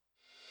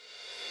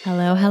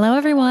Hello, hello,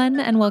 everyone,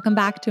 and welcome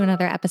back to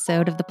another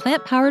episode of the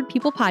Plant Powered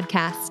People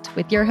podcast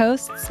with your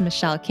hosts,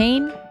 Michelle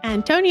Kane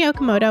and Tony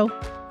Okamoto.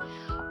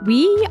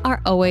 We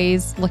are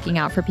always looking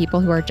out for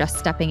people who are just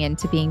stepping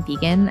into being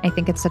vegan. I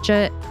think it's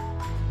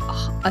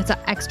it's an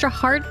extra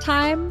hard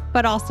time,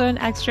 but also an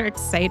extra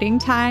exciting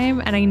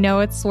time. And I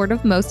know it's sort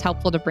of most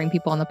helpful to bring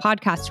people on the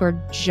podcast who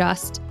are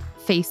just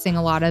facing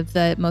a lot of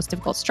the most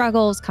difficult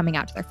struggles, coming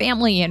out to their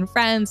family and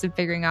friends and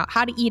figuring out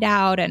how to eat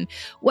out and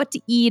what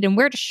to eat and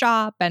where to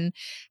shop and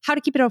how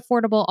to keep it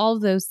affordable, all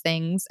of those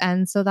things.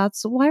 And so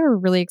that's why we're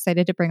really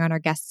excited to bring on our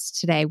guests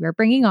today. We're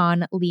bringing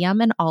on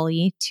Liam and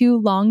Ollie, two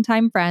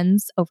longtime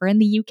friends over in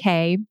the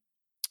UK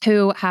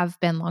who have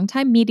been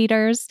longtime meat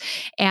eaters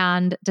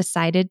and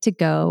decided to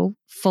go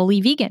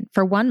fully vegan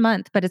for 1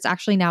 month, but it's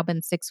actually now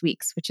been 6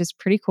 weeks, which is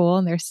pretty cool.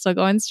 And they're still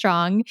going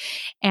strong.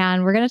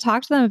 And we're going to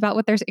talk to them about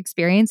what their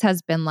experience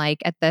has been like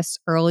at this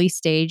early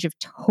stage of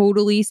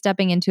totally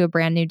stepping into a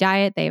brand new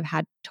diet. They've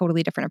had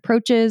totally different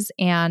approaches,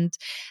 and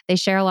they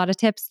share a lot of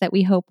tips that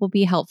we hope will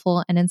be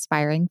helpful and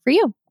inspiring for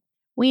you.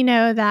 We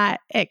know that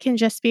it can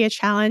just be a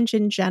challenge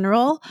in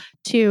general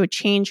to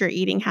change your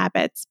eating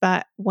habits,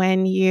 but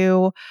when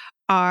you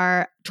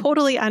are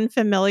totally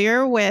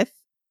unfamiliar with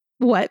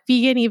what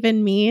vegan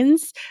even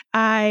means,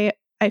 I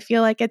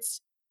feel like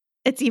it's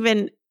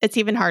even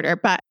harder.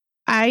 But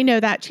I know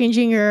that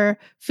changing your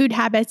food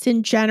habits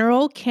in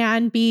general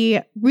can be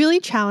really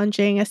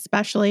challenging,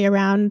 especially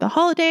around the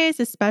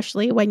holidays,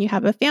 especially when you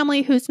have a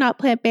family who's not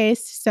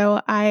plant-based. So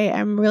I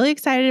am really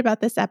excited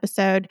about this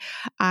episode.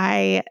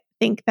 I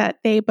think that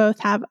they both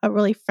have a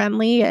really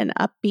friendly and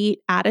upbeat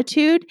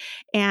attitude,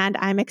 and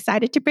I'm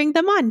excited to bring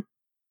them on.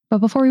 But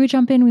before we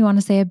jump in, we want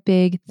to say a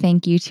big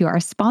thank you to our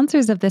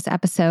sponsors of this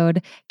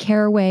episode,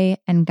 Caraway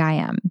and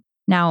Gaiam.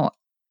 Now,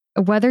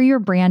 whether you're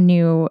brand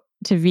new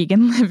to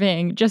vegan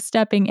living, just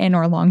stepping in,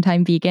 or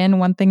longtime vegan,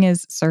 one thing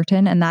is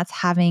certain, and that's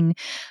having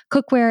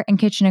cookware and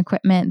kitchen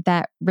equipment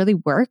that really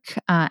work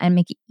and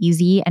make it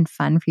easy and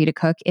fun for you to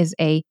cook is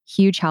a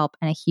huge help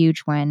and a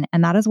huge win.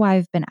 And that is why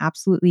I've been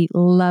absolutely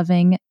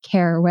loving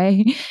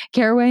Caraway.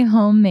 Caraway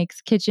Home makes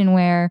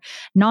kitchenware,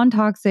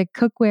 non-toxic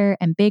cookware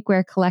and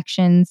bakeware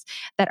collections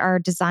that are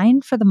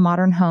designed for the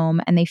modern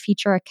home, and they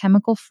feature a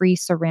chemical-free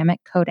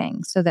ceramic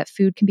coating so that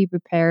food can be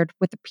prepared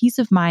with the peace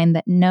of mind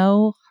that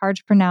no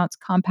hard-to-pronounce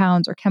compounds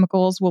or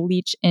chemicals will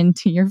leach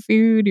into your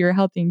food, your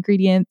healthy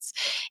ingredients.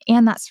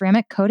 And that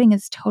ceramic coating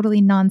is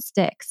totally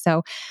non-stick.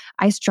 So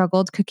I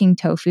struggled cooking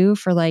tofu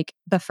for like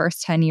the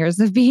first 10 years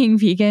of being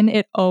vegan.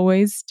 It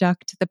always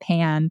stuck to the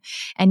pan.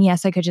 And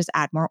yes, I could just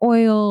add more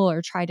oil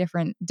or try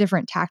different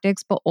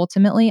tactics, but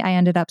ultimately I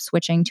ended up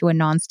switching to a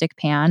non-stick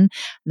pan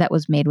that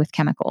was made with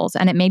chemicals.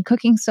 And it made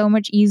cooking so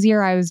much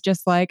easier. I was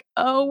just like,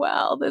 oh,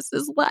 well, this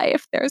is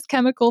life. There's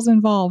chemicals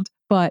involved.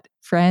 But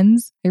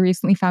friends, I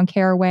recently found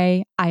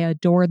Caraway. I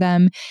adore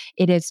them.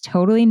 It is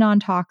totally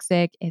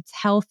non-toxic, it's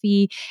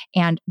healthy,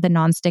 and the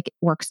nonstick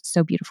works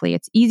so beautifully.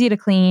 It's easy to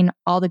clean,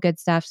 all the good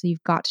stuff. So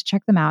you've got to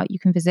check them out. You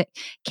can visit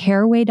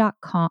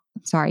caraway.com.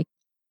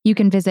 You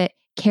can visit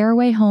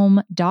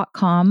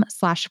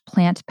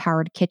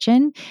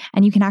carawayhome.com/plant-powered-kitchen.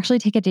 And you can actually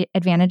take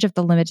advantage of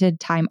the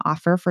limited time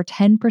offer for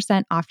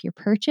 10% off your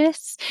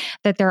purchase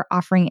that they're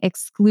offering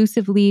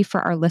exclusively for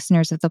our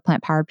listeners of the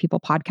Plant Powered People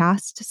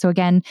podcast. So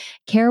again,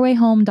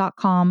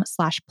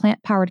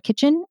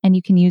 carawayhome.com/plant-powered-kitchen, and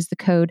you can use the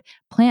code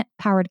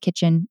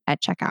plant-powered-kitchen at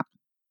checkout.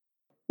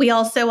 We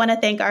also want to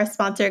thank our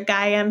sponsor,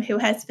 Gaiam, who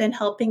has been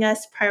helping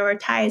us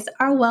prioritize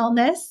our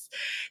wellness.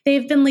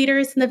 They've been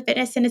leaders in the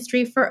fitness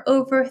industry for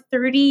over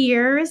 30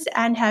 years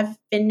and have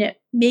been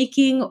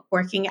making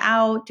working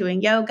out,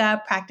 doing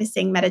yoga,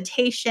 practicing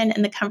meditation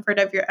in the comfort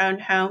of your own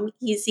home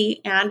easy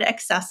and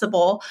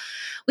accessible.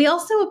 We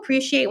also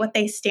appreciate what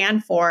they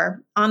stand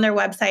for. On their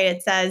website,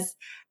 it says,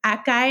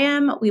 at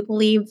Gaiam, we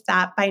believe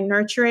that by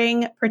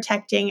nurturing,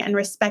 protecting, and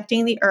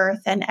respecting the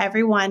earth and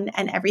everyone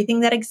and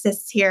everything that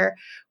exists here,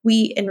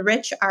 we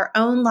enrich our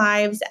own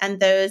lives and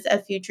those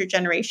of future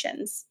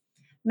generations.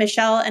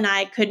 Michelle and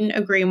I couldn't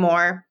agree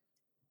more.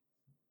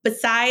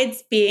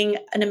 Besides being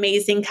an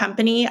amazing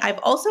company, I've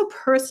also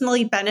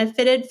personally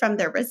benefited from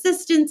their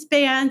resistance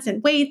bands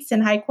and weights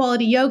and high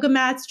quality yoga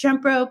mats,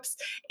 jump ropes,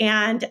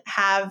 and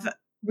have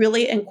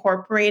really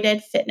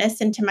incorporated fitness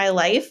into my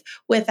life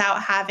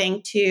without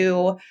having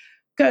to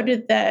go to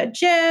the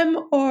gym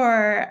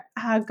or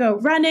go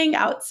running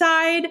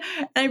outside.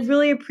 And I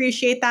really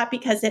appreciate that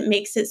because it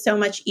makes it so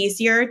much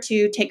easier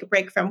to take a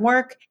break from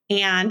work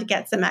and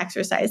get some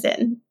exercise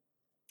in.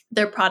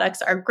 Their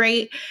products are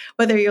great.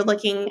 Whether you're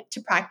looking to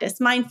practice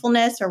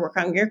mindfulness or work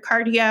on your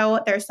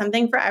cardio, there's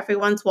something for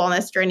everyone's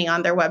wellness journey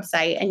on their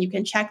website, and you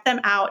can check them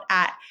out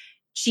at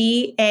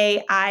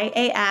gaiam.com.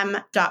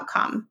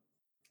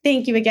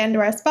 Thank you again to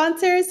our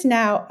sponsors.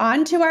 Now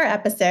on to our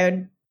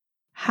episode.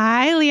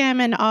 Hi,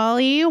 Liam and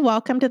Ollie.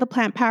 Welcome to the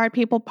Plant Powered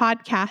People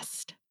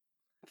podcast.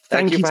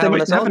 Thank you for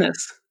having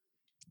us.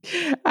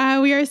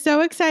 We are so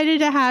excited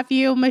to have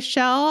you.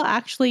 Michelle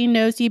actually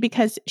knows you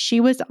because she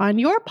was on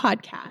your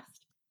podcast.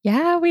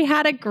 Yeah, we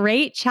had a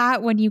great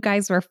chat when you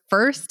guys were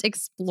first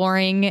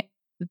exploring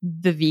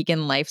the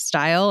vegan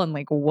lifestyle and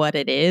like what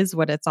it is,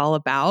 what it's all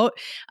about.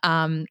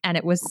 And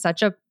it was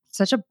such a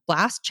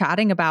blast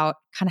chatting about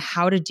kind of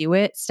how to do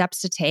it,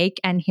 steps to take,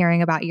 and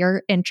hearing about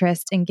your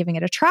interest in giving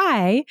it a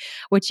try,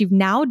 which you've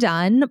now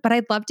done. But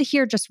I'd love to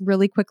hear just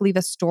really quickly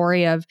the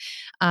story of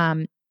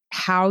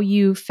how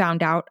you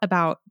found out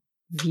about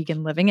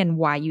vegan living and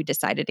why you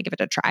decided to give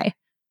it a try.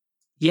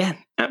 Yeah,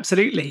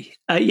 absolutely.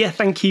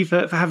 Thank you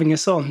for having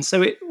us on.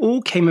 So it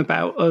all came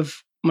about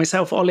of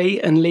myself,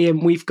 Ollie, and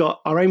Liam. We've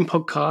got our own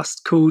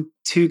podcast called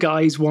Two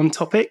Guys, One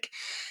Topic.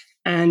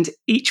 And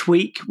each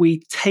week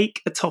we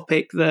take a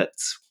topic that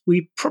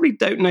we probably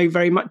don't know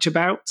very much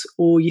about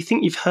or you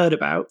think you've heard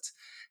about,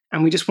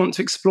 and we just want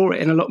to explore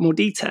it in a lot more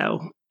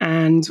detail.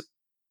 And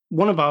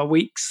one of our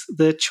weeks,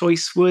 the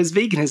choice was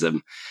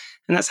veganism.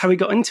 And that's how we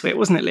got into it,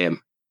 wasn't it, Liam?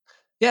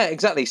 Yeah,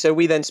 exactly. So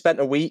we then spent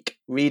a week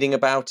reading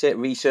about it,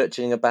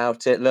 researching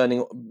about it,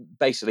 learning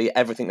basically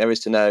everything there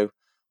is to know,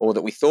 or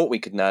that we thought we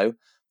could know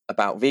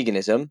about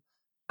veganism.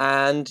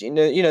 And, you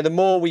know, the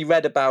more we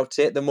read about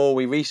it, the more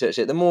we researched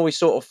it, the more we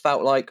sort of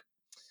felt like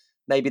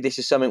maybe this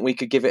is something we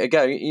could give it a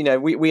go. You know,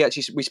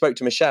 we spoke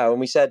to Michelle and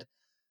we said,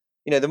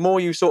 you know, the more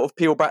you sort of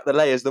peel back the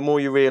layers, the more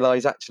you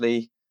realize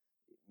actually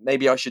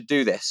maybe I should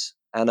do this.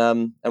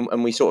 And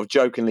we sort of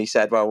jokingly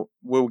said, well,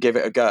 we'll give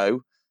it a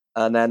go.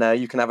 And then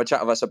you can have a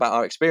chat with us about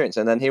our experience.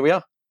 And then here we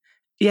are.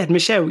 Yeah,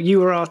 Michelle, you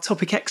were our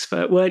topic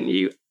expert, weren't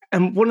you?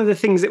 And one of the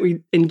things that we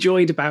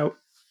enjoyed about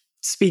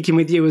speaking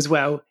with you as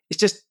well is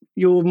just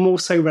your more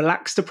so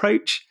relaxed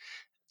approach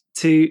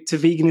to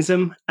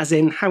veganism, as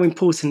in how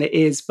important it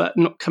is, but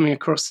not coming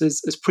across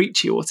as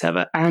preachy or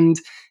whatever. And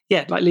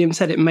yeah, like Liam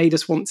said, it made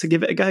us want to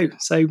give it a go.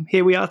 So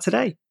here we are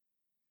today.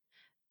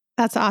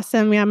 That's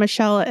awesome. Yeah,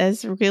 Michelle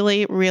is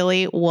really,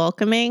 really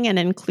welcoming and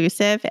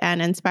inclusive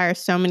and inspires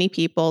so many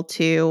people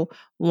to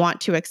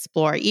want to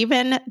explore.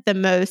 Even the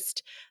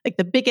most, like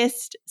the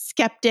biggest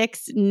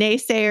skeptics,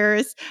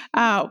 naysayers.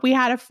 We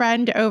had a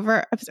friend on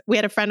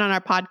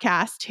our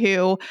podcast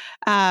who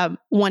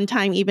one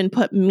time even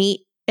put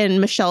meat in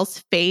Michelle's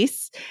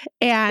face,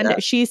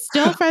 and she's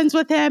still friends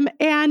with him,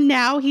 and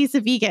now he's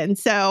a vegan.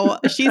 So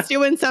she's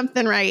doing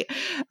something right.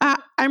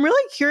 I'm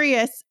really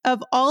curious,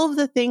 of all of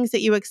the things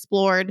that you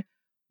explored,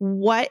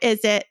 what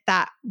is it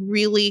that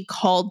really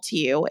called to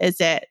you?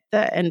 Is it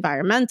the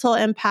environmental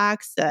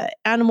impacts, the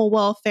animal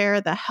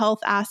welfare, the health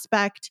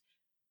aspect?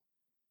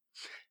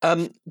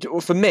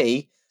 For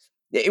me,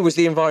 it was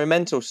the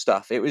environmental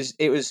stuff. It was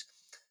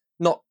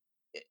not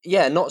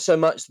so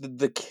much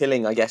the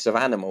killing, I guess, of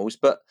animals,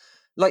 but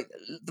like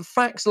the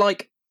facts,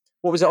 like,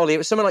 what was it, Ollie? It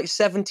was something like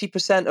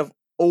 70% of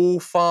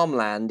all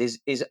farmland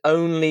is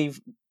only,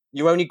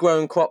 you're only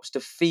growing crops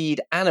to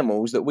feed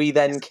animals that we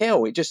then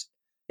kill.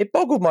 It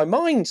boggled my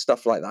mind,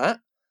 stuff like that.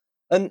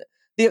 And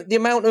the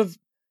amount of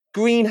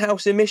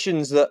greenhouse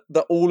emissions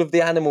that all of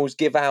the animals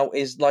give out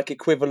is like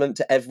equivalent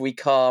to every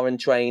car and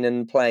train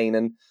and plane.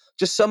 And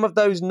just some of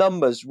those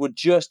numbers were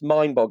just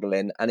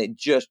mind-boggling, and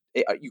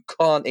you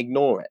can't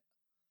ignore it.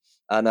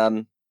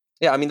 And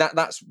I mean,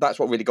 that's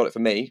what really got it for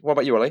me. What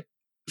about you, Ollie?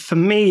 For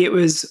me, it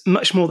was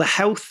much more the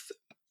health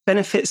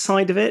benefit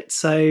side of it.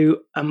 So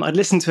I'd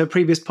listened to a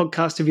previous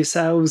podcast of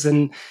yourselves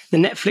and the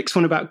Netflix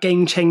one about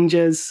Game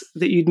Changers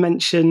that you'd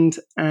mentioned,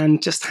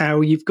 and just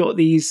how you've got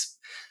these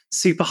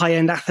super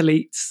high-end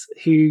athletes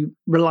who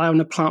rely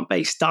on a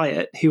plant-based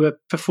diet who are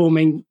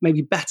performing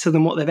maybe better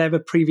than what they've ever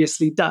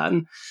previously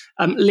done.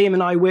 Liam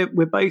and I,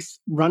 we're both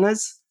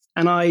runners,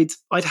 and I'd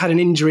had an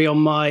injury on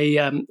my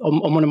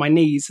on one of my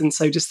knees, and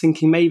so just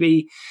thinking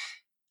maybe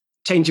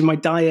changing my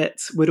diet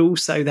would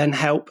also then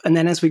help. And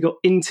then as we got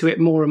into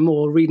it more and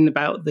more, reading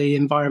about the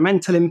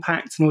environmental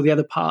impact and all the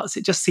other parts,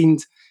 it just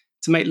seemed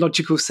to make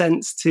logical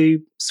sense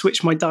to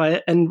switch my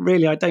diet. And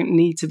really, I don't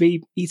need to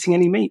be eating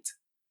any meat.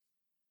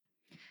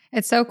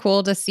 It's so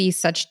cool to see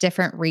such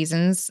different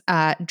reasons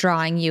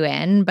drawing you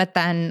in. But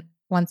then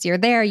once you're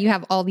there, you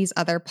have all these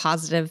other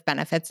positive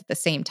benefits at the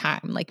same time.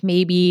 Like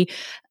maybe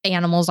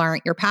animals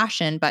aren't your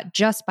passion, but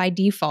just by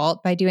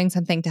default, by doing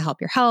something to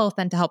help your health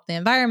and to help the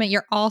environment,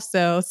 you're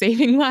also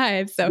saving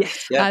lives. So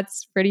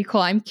That's pretty cool.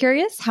 I'm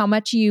curious how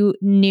much you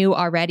knew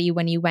already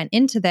when you went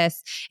into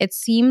this. It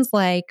seems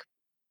like,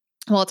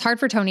 well, it's hard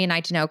for Tony and I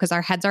to know because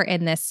our heads are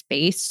in this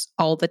space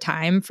all the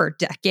time for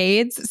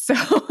decades. So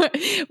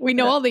we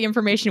know all the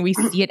information. We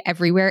see it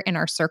everywhere in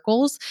our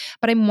circles.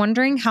 But I'm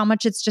wondering how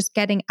much it's just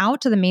getting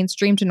out to the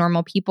mainstream, to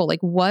normal people. Like,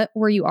 what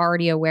were you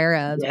already aware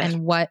of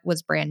and what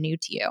was brand new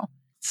to you?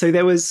 So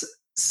there was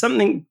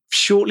something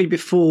shortly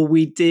before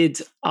we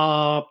did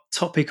our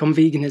topic on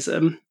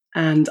veganism.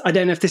 And I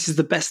don't know if this is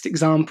the best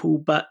example,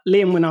 but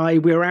Liam and I,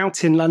 we were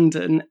out in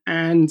London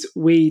and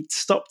we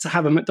stopped to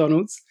have a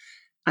McDonald's.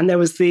 And there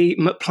was the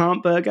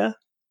McPlant burger.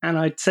 And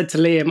I said to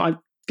Liam, I'm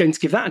going to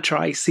give that a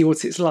try, see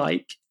what it's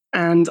like.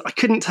 And I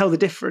couldn't tell the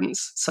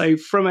difference. So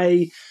from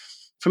a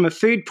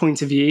food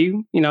point of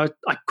view, you know,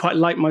 I quite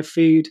like my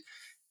food.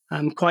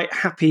 I'm quite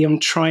happy on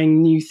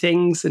trying new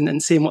things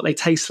and seeing what they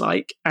taste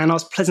like. And I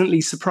was pleasantly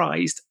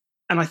surprised.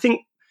 And I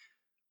think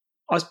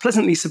I was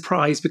pleasantly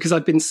surprised because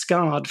I'd been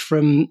scarred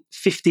from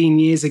 15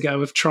 years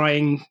ago of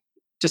trying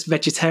just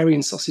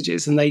vegetarian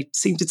sausages, and they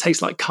seem to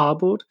taste like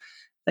cardboard.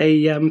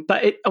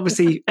 But it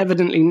obviously,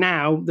 evidently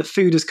now, the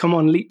food has come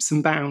on leaps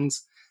and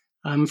bounds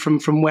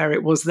from where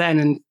it was then,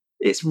 and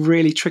it's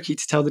really tricky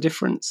to tell the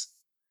difference.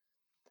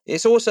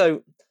 It's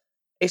also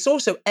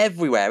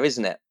everywhere,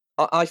 isn't it?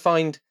 I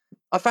found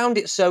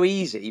it so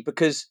easy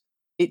because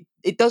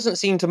it doesn't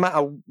seem to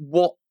matter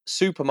what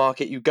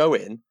supermarket you go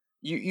in.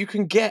 You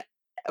can get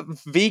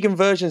vegan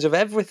versions of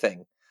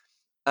everything,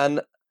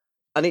 and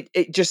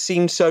it just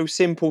seems so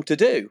simple to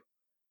do.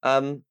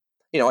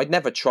 I'd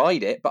never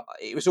tried it, but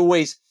it's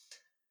always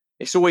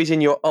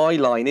in your eye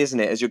line, isn't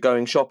it? As you're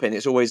going shopping,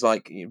 it's always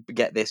like,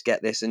 get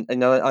this, and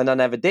I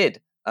never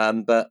did.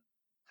 But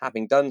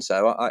having done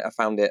so, I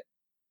found it.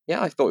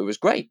 Yeah, I thought it was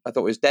great. I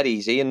thought it was dead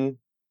easy, and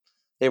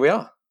here we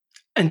are.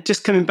 And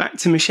just coming back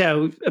to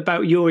Michelle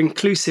about your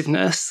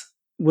inclusiveness,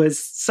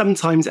 was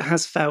sometimes it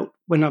has felt,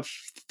 when I've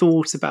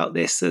thought about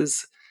this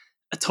as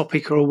a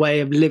topic or a way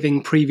of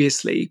living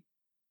previously,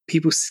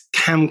 people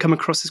can come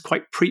across as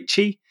quite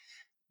preachy.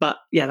 But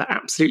yeah, that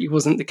absolutely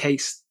wasn't the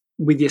case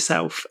with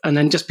yourself. And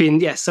then just being,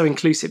 so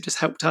inclusive just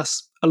helped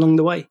us along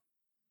the way.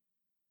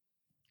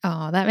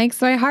 Oh, that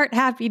makes my heart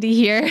happy to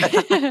hear.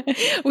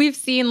 We've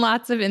seen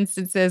lots of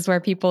instances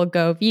where people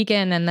go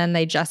vegan and then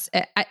they just,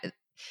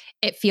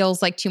 it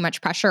feels like too much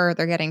pressure, or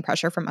they're getting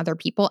pressure from other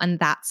people, and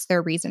that's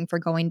their reason for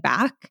going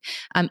back.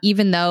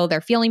 Even though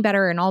they're feeling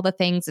better and all the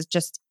things, it's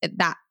just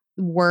that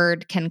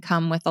word can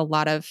come with a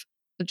lot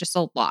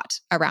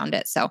around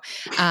it. So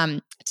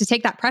to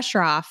take that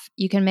pressure off,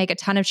 you can make a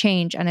ton of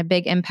change and a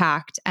big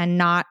impact, and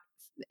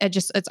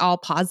it's all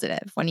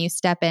positive when you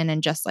step in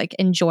and just like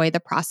enjoy the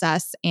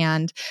process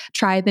and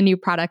try the new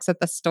products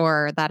at the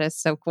store. That is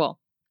so cool.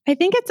 I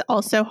think it's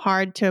also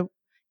hard to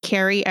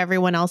carry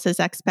everyone else's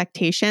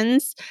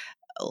expectations.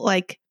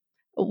 Like,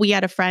 we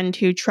had a friend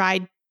who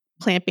tried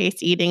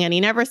plant-based eating, and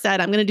he never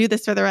said, I'm going to do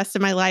this for the rest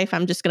of my life.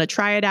 I'm just going to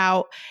try it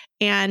out.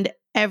 And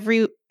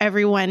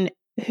everyone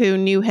who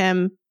knew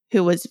him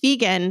who was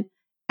vegan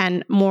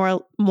and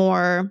more,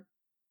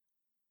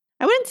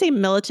 I wouldn't say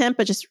militant,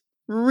 but just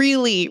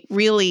really,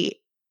 really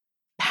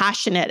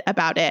passionate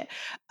about it,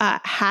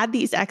 had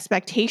these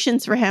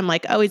expectations for him,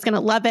 like, oh, he's going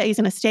to love it. He's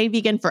going to stay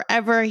vegan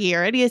forever. He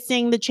already is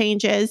seeing the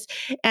changes.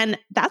 And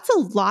that's a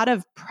lot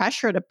of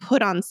pressure to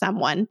put on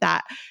someone,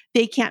 that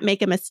they can't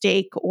make a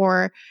mistake,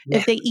 or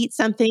if they eat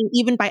something,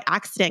 even by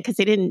accident, because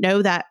they didn't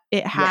know that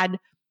it had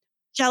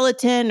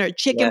gelatin or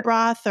chicken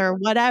broth or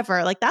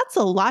whatever. Like, that's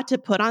a lot to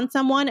put on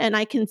someone. And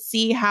I can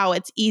see how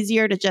it's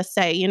easier to just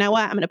say, you know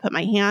what, I'm going to put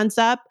my hands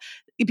up,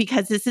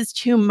 because this is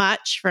too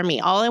much for me.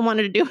 All I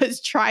wanted to do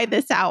was try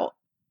this out.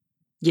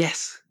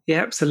 Yes.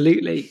 Yeah,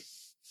 absolutely.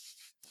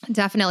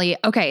 Definitely.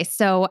 Okay.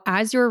 So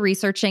as you're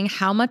researching,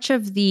 how much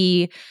of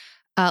the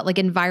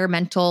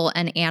environmental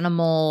and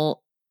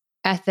animal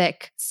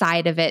ethic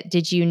side of it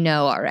did you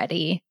know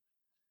already?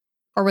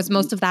 Or was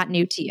most of that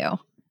new to you?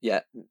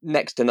 Yeah,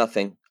 next to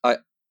nothing. I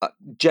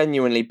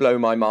genuinely blow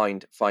my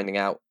mind finding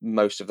out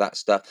most of that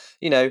stuff.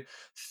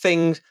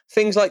 Things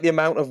like the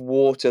amount of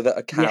water that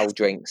a cow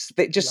drinks.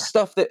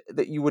 Stuff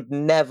that you would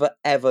never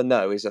ever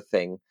know is a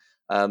thing.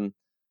 None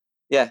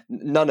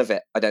of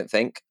it, I don't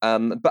think.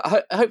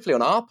 But hopefully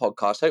on our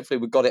podcast, hopefully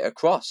we got it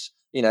across.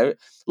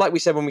 Like we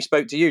said when we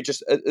spoke to you,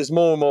 just as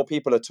more and more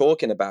people are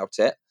talking about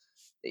it,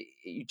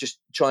 you just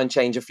try and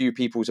change a few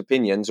people's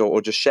opinions,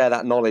 or just share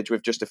that knowledge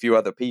with just a few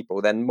other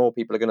people, then more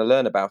people are going to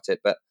learn about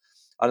it. But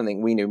I don't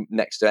think we knew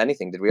next to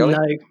anything, did we,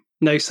 Ollie?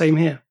 No, same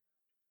here.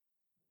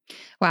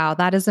 Wow,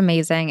 that is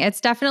amazing. It's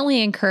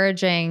definitely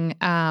encouraging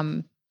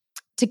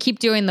to keep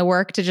doing the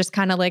work, to just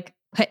kind of like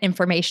put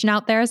information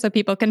out there so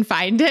people can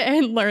find it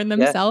and learn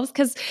themselves.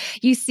 Because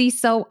you see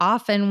so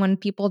often when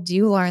people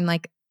do learn,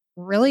 like,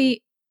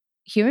 really,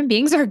 human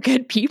beings are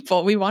good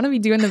people. We want to be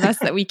doing the best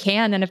that we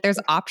can. And if there's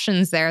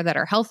options there that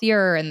are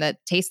healthier and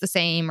that taste the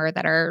same, or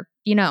that are,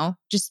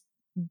 just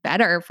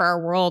better for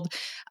our world,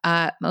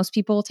 most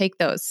people will take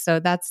those. So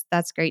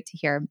that's great to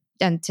hear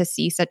and to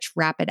see such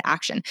rapid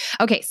action.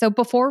 Okay. So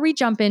before we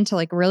jump into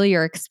like really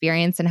your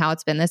experience and how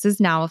it's been, this is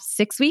now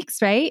 6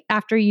 weeks, right?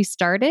 After you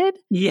started?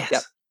 Yes.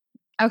 Yep.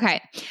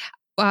 Okay.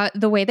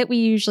 The way that we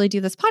usually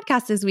do this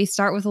podcast is we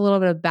start with a little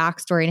bit of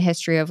backstory and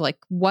history of like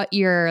what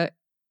your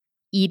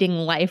eating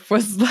life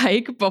was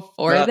like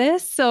before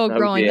this. So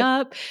growing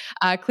up,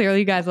 clearly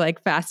you guys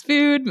like fast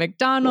food,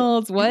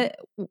 McDonald's.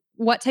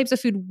 What types of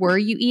food were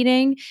you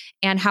eating,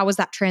 and how was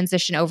that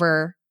transition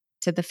over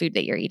to the food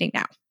that you're eating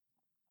now?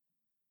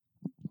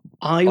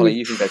 Ollie,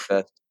 you can go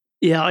first.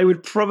 Yeah, I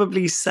would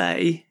probably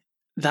say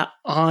that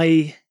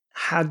I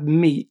had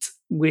meat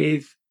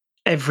with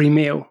every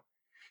meal.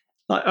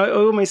 Like, I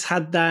almost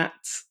had that,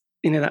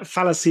 that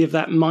fallacy of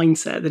that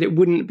mindset that it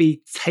wouldn't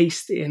be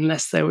tasty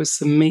unless there was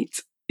some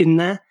meat in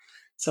there.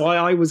 So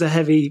I was a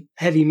heavy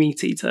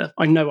meat eater.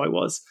 I know I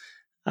was.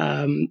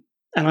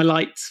 And I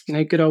liked,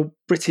 good old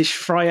British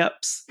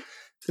fry-ups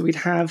that we'd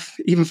have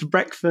even for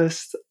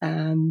breakfast.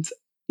 And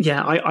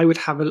yeah, I would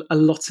have a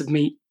lot of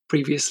meat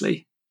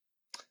previously.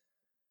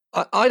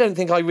 I don't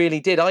think I really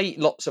did. I eat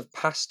lots of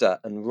pasta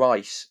and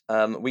rice.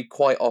 We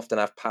quite often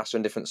have pasta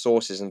and different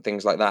sauces and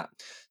things like that.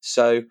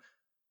 So,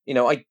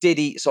 I did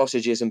eat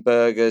sausages and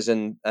burgers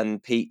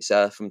and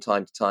pizza from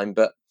time to time,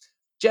 but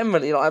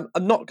generally, I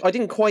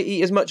didn't quite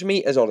eat as much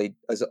meat as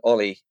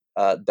Ollie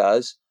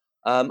does.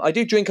 I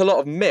do drink a lot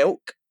of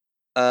milk.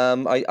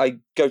 I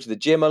go to the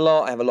gym a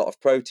lot. I have a lot of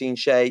protein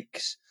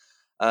shakes.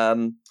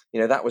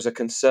 That was a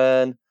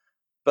concern,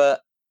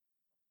 but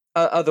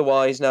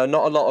otherwise, no,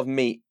 not a lot of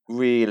meat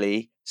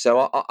really.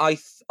 So I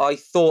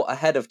thought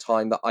ahead of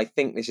time that I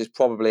think this is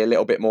probably a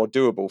little bit more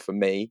doable for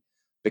me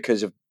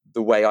because of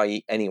the way I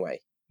eat anyway.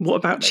 What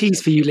about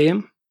cheese for you,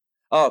 Liam?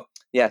 Oh,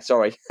 yeah,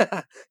 sorry.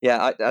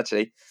 Yeah,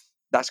 actually,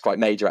 that's quite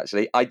major,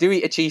 actually. I do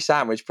eat a cheese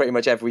sandwich pretty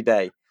much every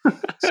day.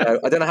 So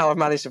I don't know how I've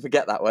managed to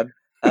forget that one.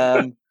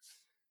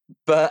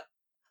 But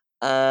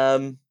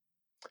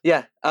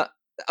yeah,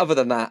 other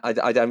than that,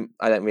 I don't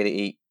really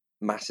eat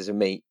masses of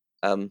meat.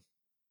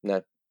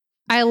 No.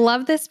 I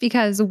love this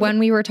because when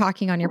we were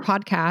talking on your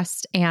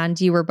podcast and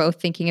you were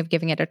both thinking of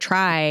giving it a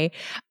try,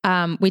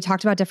 we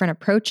talked about different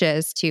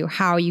approaches to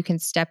how you can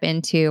step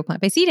into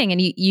plant-based eating.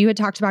 And you had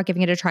talked about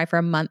giving it a try for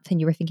a month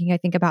and you were thinking, I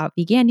think, about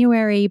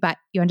Veganuary, but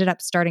you ended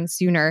up starting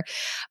sooner.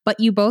 But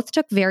you both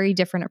took very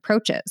different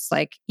approaches.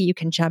 Like you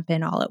can jump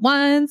in all at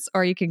once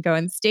or you can go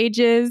in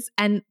stages.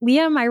 And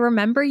Liam, I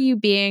remember you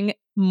being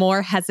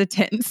more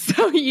hesitant.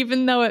 So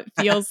even though it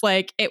feels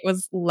like it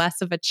was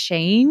less of a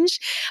change,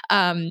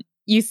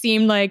 you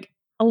seem like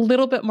a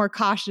little bit more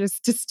cautious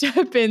to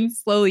step in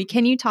slowly.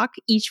 Can you talk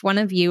each one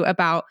of you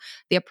about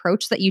the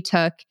approach that you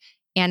took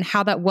and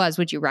how that was?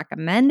 Would you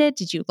recommend it?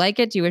 Did you like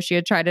it? Do you wish you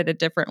had tried it a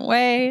different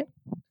way?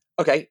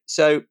 Okay,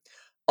 so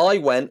I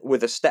went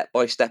with a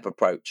step-by-step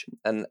approach,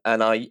 and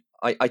I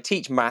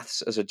teach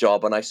maths as a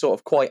job, and I sort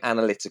of quite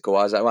analytical.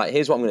 I was like, right,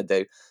 here's what I'm going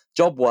to do.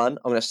 Job one,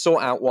 I'm going to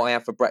sort out what I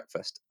have for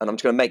breakfast, and I'm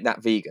just going to make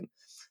that vegan.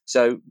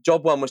 So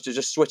job one was to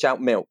just switch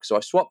out milk. So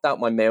I swapped out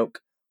my milk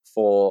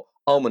for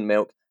almond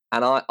milk,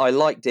 and I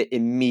liked it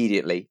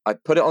immediately. I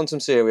put it on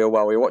some cereal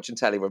while we were watching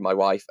telly with my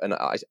wife, and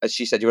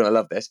she said, you're going to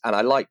love this, and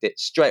I liked it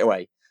straight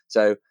away.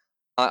 So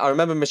I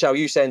remember, Michelle,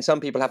 you saying some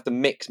people have to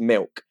mix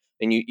milk,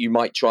 and you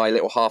might try a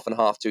little half and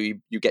half till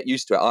you get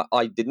used to it.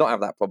 I did not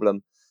have that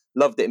problem.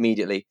 Loved it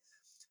immediately.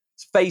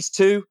 Phase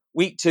 2,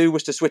 week 2,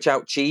 was to switch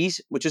out cheese,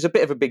 which is a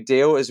bit of a big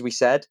deal, as we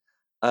said.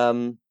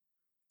 I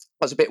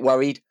was a bit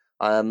worried.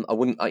 I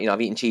wouldn't,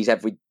 I've eaten cheese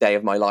every day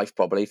of my life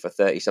probably for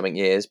 30-something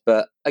years.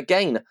 But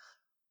again,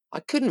 I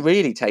couldn't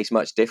really taste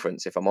much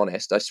difference, if I'm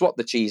honest. I swapped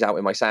the cheese out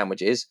in my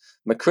sandwiches.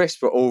 My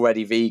crisps were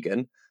already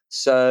vegan.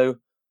 So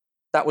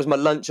that was my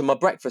lunch and my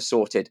breakfast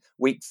sorted.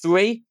 Week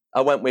 3, I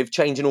went with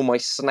changing all my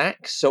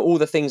snacks. So all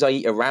the things I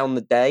eat around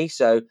the day.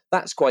 So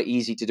that's quite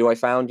easy to do, I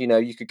found.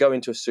 You could go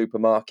into a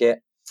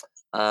supermarket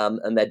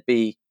and there'd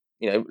be,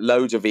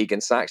 loads of vegan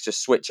snacks.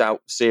 Just switch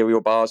out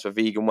cereal bars for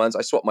vegan ones.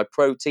 I swapped my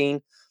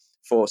protein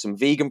for some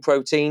vegan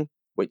protein,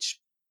 which,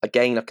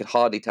 again, I could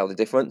hardly tell the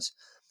difference.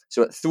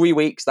 So at 3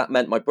 weeks, that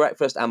meant my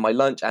breakfast and my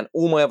lunch and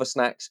all my other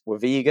snacks were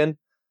vegan.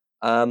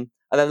 And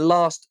then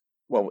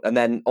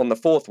on the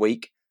 4th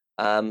week,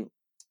 I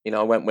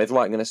went with,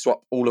 right, I'm going to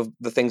swap all of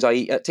the things I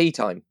eat at tea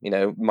time,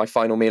 my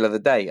final meal of the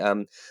day.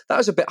 That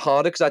was a bit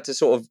harder because I had to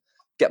sort of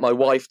get my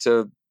wife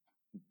to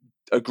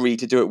agree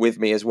to do it with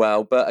me as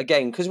well. But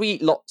again, because we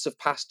eat lots of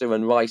pasta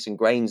and rice and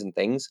grains and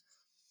things,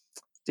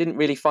 didn't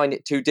really find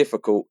it too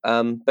difficult.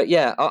 But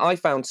yeah, I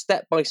found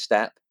step by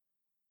step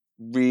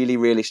really,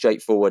 really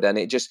straightforward, and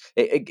it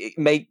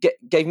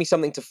gave me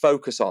something to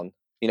focus on.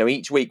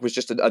 Each week was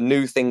just a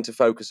new thing to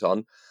focus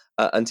on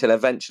until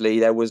eventually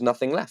there was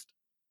nothing left.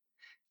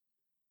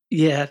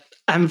 Yeah,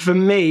 and for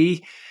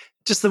me,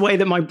 just the way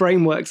that my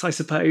brain works, I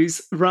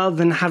suppose, rather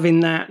than having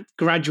that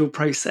gradual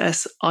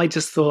process, I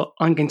just thought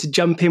I'm going to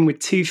jump in with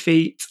 2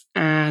 feet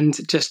and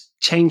just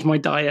change my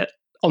diet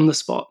on the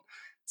spot.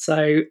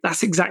 So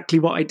that's exactly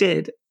what I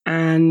did.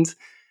 And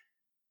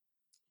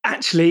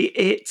actually,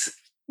 it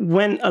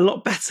went a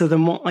lot better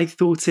than what I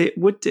thought it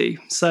would do.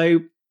 So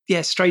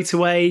yeah, straight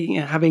away,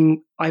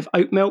 I have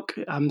oat milk.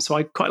 So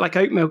I quite like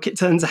oat milk, it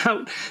turns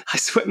out. I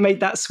made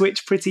that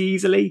switch pretty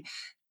easily.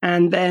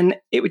 And then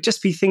it would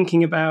just be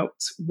thinking about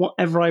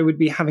whatever I would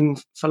be having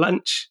for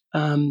lunch,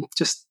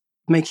 just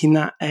making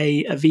that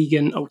a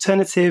vegan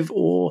alternative.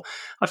 Or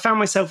I found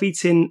myself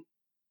eating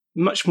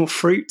much more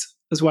fruit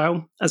as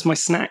well as my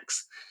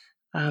snacks.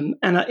 And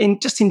in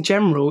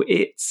general,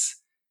 it's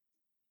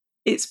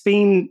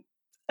been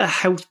a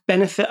health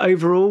benefit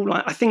overall.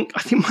 Like I think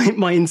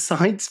my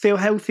insides feel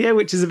healthier,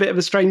 which is a bit of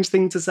a strange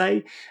thing to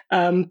say,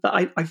 but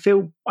I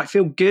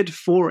feel good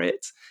for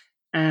it,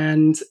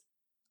 and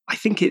I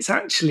think it's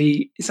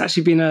actually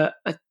been a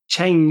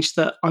change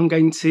that I'm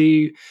going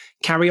to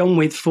carry on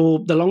with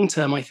for the long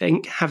term. I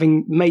think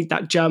having made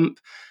that jump,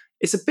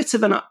 it's a bit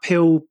of an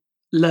uphill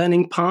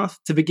learning path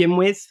to begin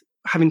with,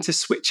 having to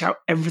switch out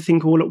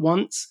everything all at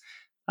once.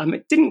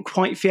 It didn't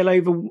quite feel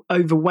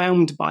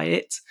overwhelmed by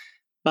it,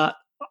 but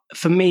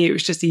for me, it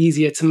was just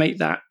easier to make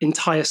that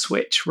entire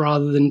switch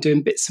rather than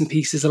doing bits and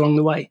pieces along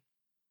the way.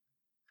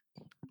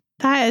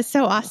 That is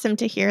so awesome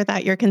to hear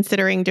that you're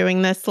considering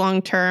doing this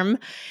long term.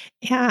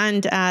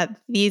 And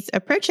these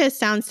approaches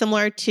sound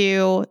similar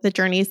to the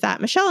journeys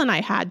that Michelle and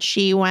I had.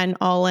 She went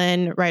all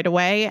in right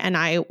away, and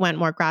I went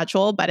more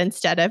gradual, but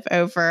instead of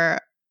over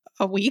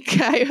a week,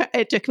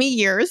 it took me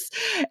years.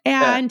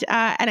 And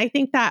I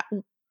think that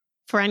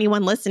for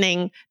anyone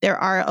listening, there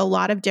are a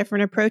lot of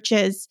different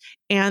approaches,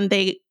 and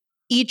they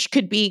each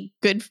could be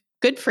good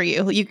for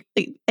you.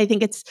 I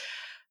think it's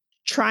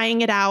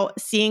trying it out,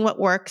 seeing what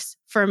works.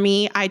 For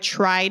me, I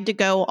tried to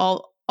go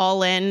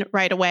all in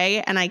right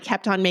away, and I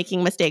kept on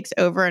making mistakes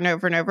over and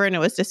over and over, and it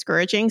was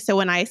discouraging. So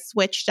when I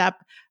switched up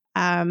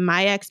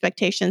my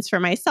expectations for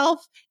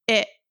myself,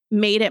 it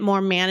made it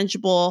more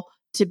manageable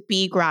to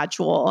be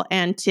gradual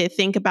and to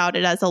think about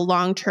it as a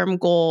long-term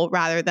goal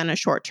rather than a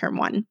short-term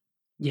one.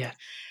 Yeah.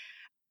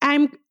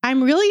 I'm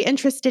really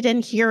interested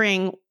in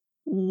hearing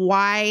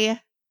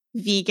why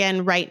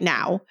vegan right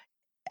now.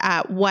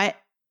 What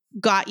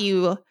got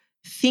you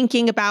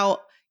thinking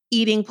about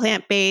eating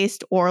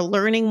plant-based or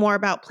learning more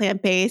about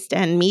plant-based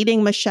and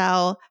meeting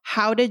Michelle?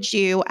 How did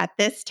you at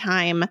this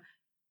time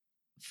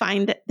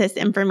find this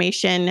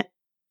information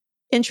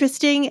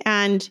interesting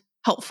and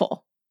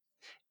helpful?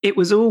 It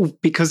was all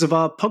because of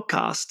our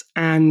podcast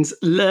and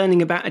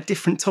learning about a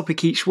different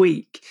topic each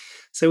week.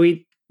 So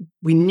we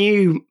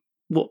knew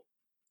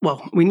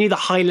we knew the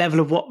high level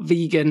of what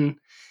vegan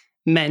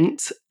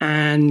meant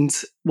and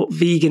what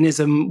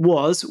veganism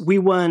was. We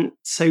weren't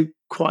so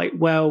quite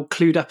well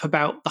clued up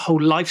about the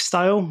whole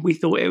lifestyle. We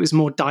thought it was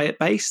more diet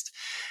based.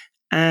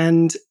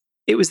 And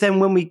it was then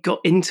when we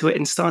got into it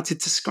and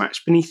started to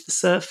scratch beneath the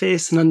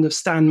surface and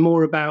understand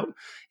more about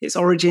its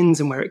origins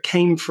and where it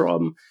came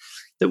from,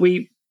 that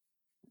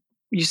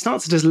you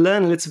start to just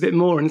learn a little bit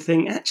more and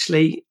think,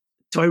 actually,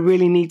 do I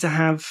really need to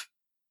have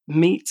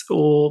meat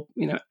or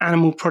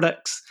animal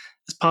products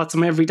as part of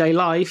my everyday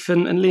life?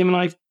 And Liam and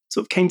I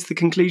sort of came to the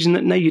conclusion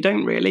that no, you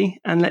don't really.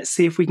 And let's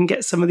see if we can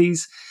get some of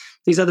these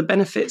other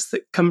benefits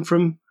that come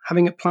from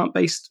having a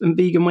plant-based and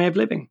vegan way of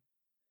living.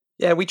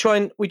 Yeah, we try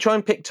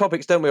and pick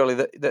topics, don't we, Ollie,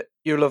 that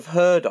you'll have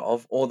heard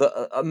of, or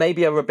that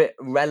maybe are a bit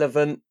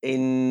relevant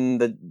in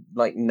the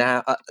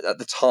now at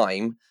the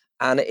time.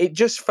 And it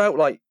just felt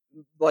like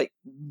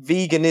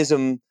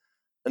veganism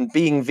and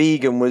being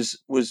vegan was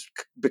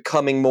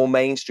becoming more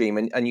mainstream,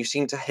 and you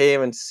seem to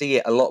hear and see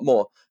it a lot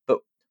more. But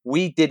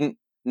we didn't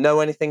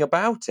know anything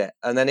about it,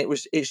 and then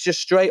it's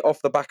just straight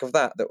off the back of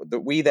that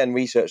we then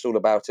researched all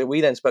about it. We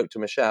then spoke to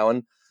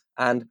Michelle,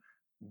 and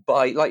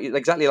by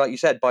exactly like you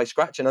said, by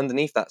scratching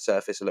underneath that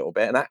surface a little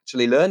bit and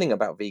actually learning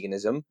about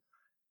veganism,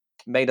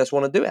 made us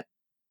want to do it.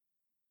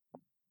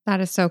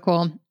 That is so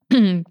cool.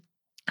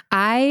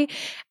 I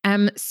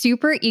am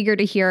super eager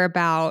to hear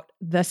about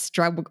the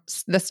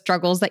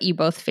struggles that you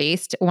both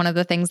faced. One of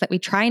the things that we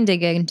try and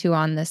dig into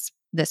on this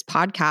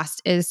podcast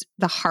is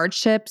the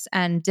hardships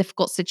and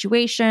difficult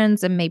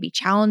situations and maybe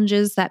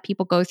challenges that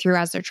people go through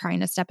as they're trying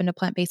to step into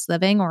plant-based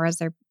living, or as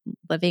they're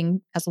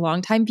living as a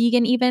longtime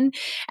vegan even,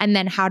 and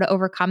then how to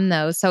overcome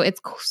those. So it's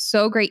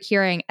so great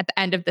hearing at the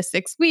end of the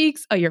 6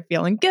 weeks, oh, you're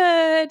feeling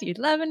good, you're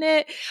loving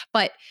it.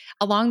 But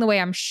along the way,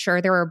 I'm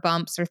sure there were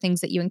bumps or things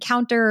that you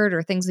encountered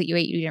or things that you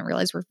ate you didn't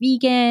realize were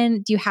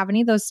vegan. Do you have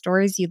any of those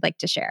stories you'd like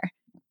to share?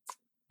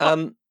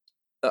 Go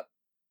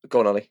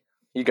on, Ollie.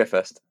 You go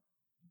first.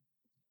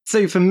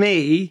 So for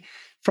me,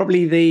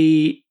 probably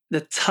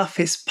the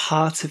toughest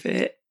part of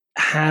it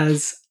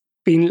has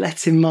been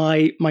letting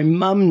my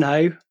mum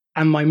know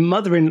and my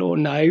mother-in-law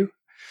know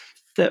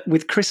that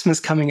with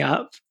Christmas coming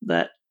up,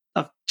 that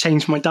I've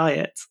changed my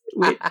diet,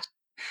 which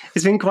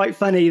has been quite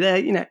funny.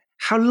 They're,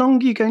 how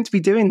long are you going to be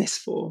doing this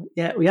for?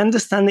 Yeah, we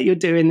understand that you're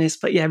doing this,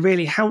 but yeah,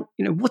 really, how,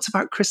 what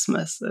about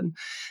Christmas? And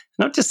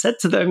I've just said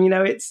to them,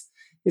 it's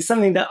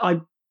something that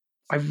I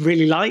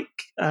really like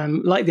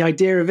the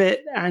idea of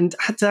it, and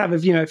had to have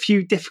a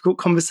few difficult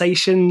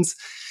conversations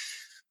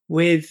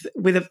with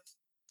a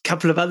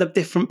couple of other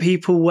different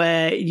people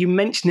where you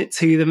mention it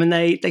to them and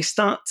they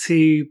start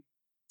to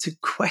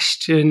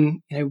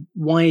question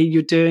why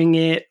you're doing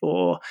it,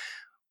 or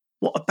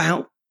what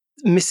about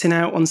missing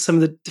out on some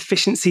of the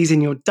deficiencies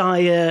in your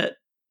diet?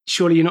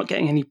 Surely you're not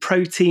getting any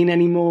protein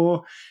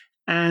anymore.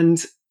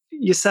 And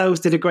yourselves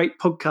did a great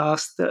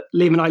podcast that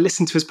Liam and I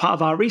listened to as part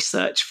of our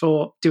research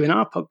for doing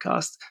our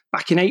podcast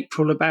back in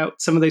April,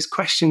 about some of those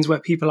questions where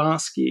people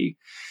ask you,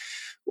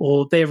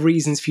 or they have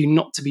reasons for you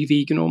not to be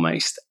vegan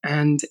almost.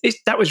 And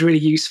that was really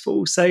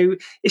useful. So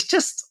it's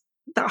just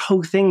that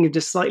whole thing of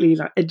just slightly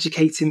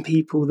educating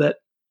people that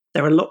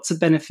there are lots of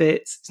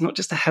benefits. It's not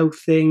just a health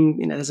thing,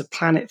 there's a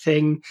planet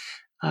thing.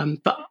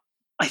 But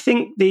I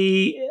think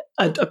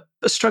a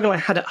struggle I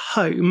had at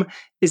home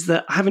is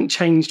that I haven't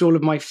changed all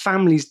of my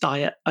family's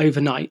diet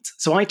overnight.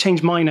 So I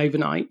changed mine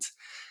overnight,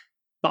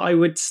 but I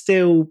like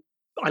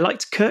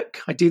to cook.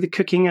 I do the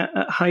cooking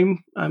at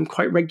home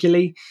quite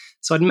regularly.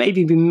 So I'd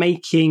maybe been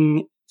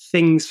making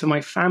things for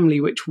my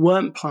family which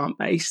weren't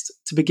plant-based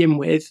to begin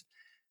with,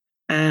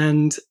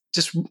 and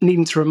just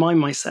needing to remind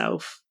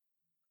myself,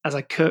 as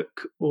I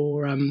cook,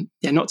 or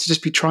not to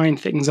just be trying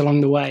things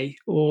along the way,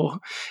 or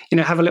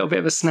have a little bit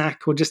of a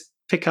snack, or just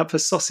pick up a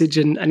sausage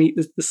and eat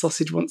the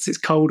sausage once it's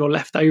cold or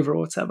left over or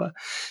whatever.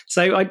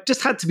 So I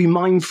just had to be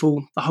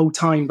mindful the whole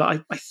time,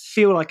 but I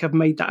feel like I've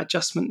made that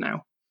adjustment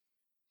now.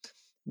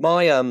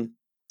 My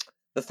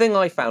the thing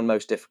I found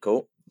most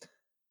difficult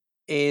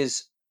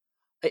is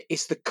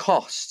it's the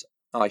cost.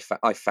 I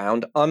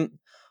found I'm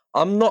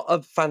not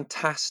a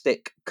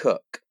fantastic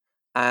cook,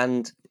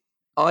 and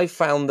I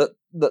found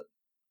that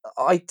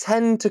I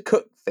tend to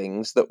cook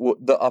things that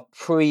are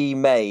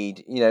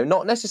pre-made,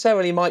 not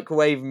necessarily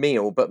microwave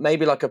meal, but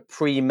maybe like a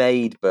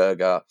pre-made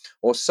burger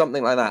or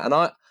something like that.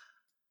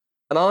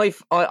 And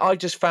I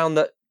just found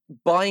that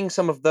buying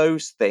some of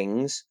those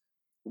things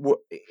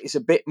is a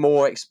bit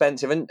more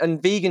expensive,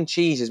 and vegan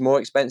cheese is more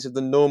expensive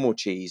than normal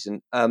cheese,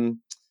 and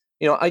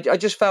I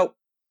just felt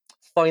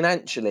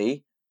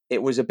financially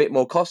it was a bit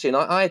more costly, and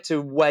I had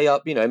to weigh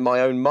up, in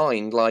my own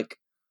mind, like,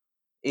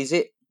 is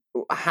it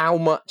how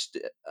much?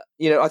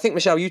 I think,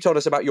 Michelle, you told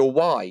us about your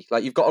why.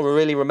 Like, you've got to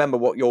really remember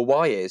what your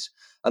why is,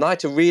 and I had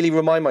to really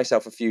remind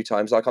myself a few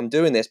times, like, I'm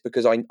doing this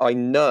because I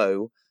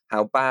know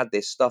how bad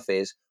this stuff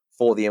is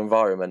for the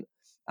environment,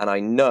 and I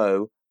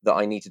know that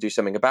I need to do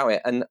something about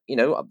it. And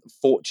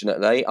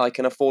fortunately, I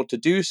can afford to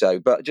do so.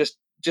 But just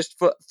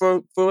for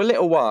a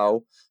little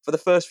while, for the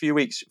first few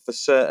weeks, for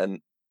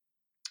certain,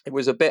 it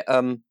was a bit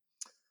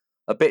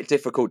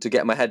difficult to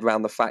get my head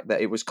around the fact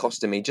that it was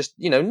costing me just,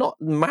 not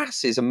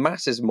masses and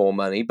masses more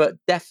money, but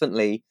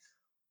definitely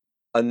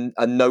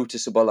a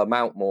noticeable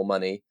amount more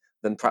money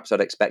than perhaps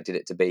I'd expected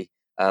it to be.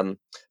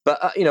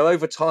 But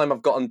over time,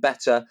 I've gotten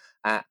better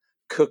at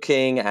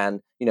cooking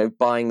and,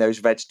 buying those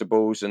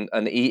vegetables and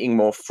eating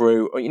more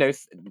fruit.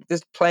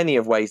 There's plenty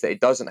of ways that it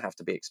doesn't have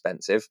to be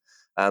expensive.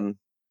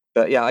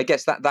 But yeah, I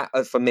guess that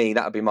for me,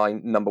 that would be my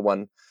number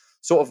one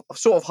sort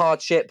of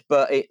hardship,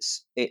 but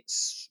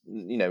it's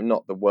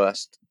not the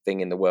worst thing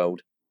in the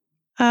world.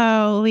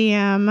 Oh,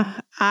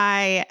 Liam,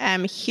 I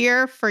am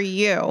here for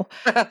you.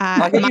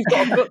 I hear you've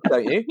got a book,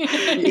 don't you?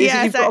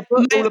 Yes, you've got a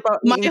book all about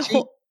eating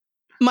cheap?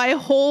 My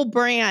whole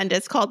brand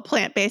is called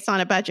Plant-Based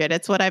on a Budget.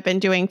 It's what I've been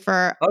doing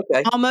for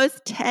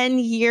almost 10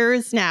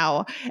 years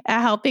now,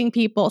 helping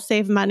people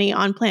save money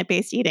on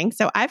plant-based eating.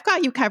 So I've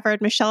got you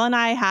covered. Michelle and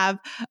I have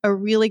a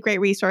really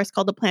great resource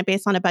called the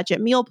Plant-Based on a Budget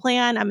meal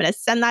plan. I'm going to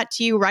send that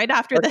to you right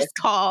after this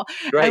call,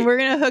 and we're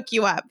going to hook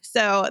you up.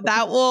 So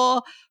that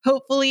will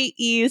hopefully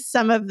ease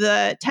some of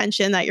the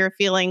tension that you're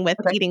feeling with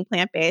eating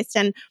plant-based.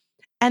 And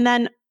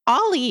then,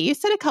 Ollie, you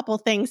said a couple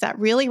things that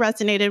really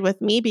resonated with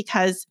me,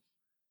 because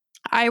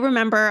I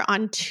remember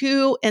on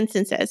 2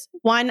 instances.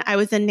 One, I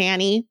was a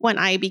nanny when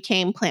I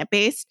became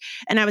plant-based,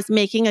 and I was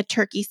making a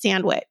turkey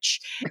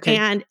sandwich.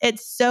 And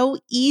it's so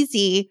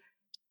easy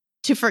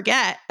to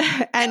forget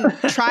and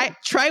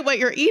try what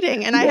you're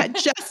eating. And I had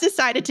just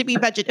decided to be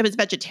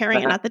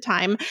vegetarian at the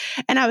time.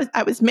 And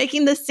I was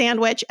making this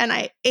sandwich, and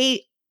I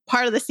ate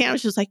part of the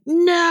sandwich. Was like,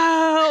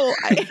 no,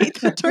 I ate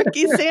the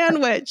turkey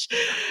sandwich.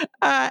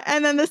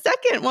 And then the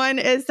second one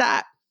is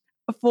that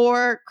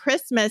for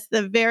Christmas,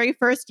 the very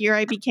first year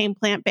I became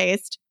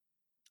plant-based,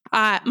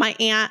 my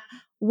aunt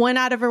went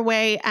out of her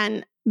way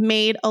and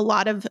made a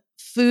lot of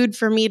food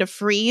for me to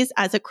freeze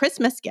as a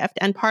Christmas gift.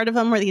 And part of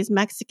them were these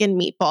Mexican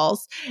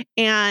meatballs.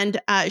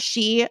 And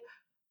she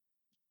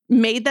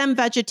made them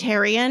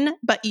vegetarian,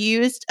 but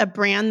used a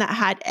brand that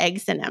had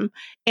eggs in them.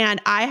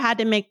 And I had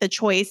to make the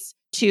choice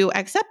to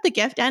accept the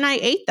gift, and I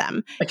ate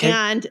them.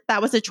 And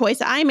that was a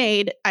choice I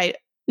made.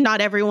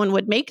 Not everyone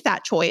would make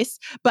that choice,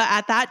 but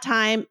at that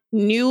time,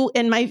 new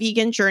in my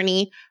vegan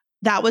journey,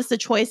 that was the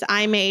choice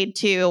I made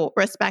to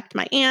respect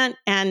my aunt.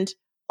 And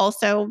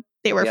also,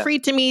 they were free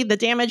to me. The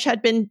damage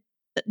had been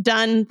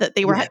done, that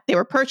they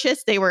were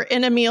purchased, they were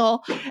in a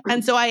meal.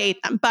 And so I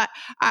ate them. But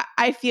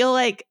I feel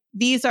like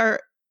these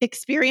are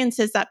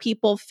experiences that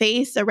people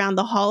face around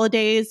the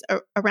holidays,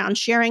 around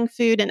sharing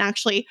food. And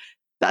actually,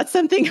 that's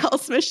something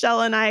else Michelle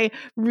and I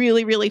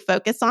really, really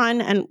focus on.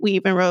 And we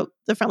even wrote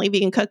the Friendly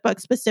Vegan Cookbook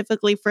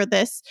specifically for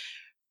this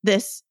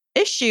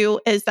issue,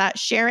 is that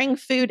sharing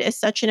food is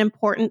such an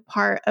important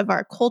part of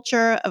our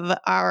culture, of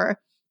our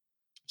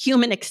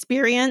human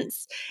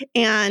experience.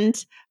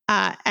 And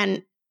I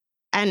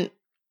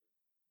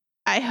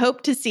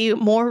hope to see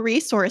more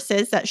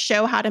resources that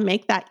show how to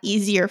make that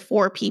easier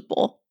for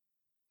people.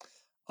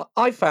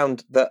 I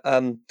found that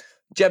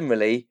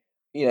generally,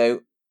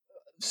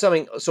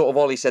 something sort of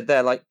Ollie said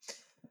there, like,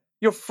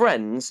 your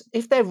friends,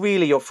 if they're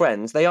really your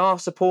friends, they are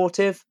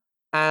supportive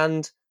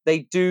and they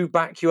do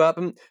back you up.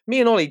 And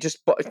me and Ollie just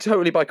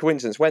totally by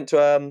coincidence went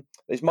to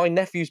it's my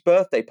nephew's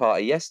birthday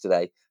party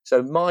yesterday.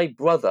 So my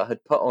brother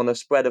had put on a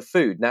spread of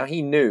food. Now,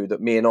 he knew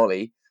that me and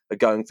Ollie are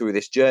going through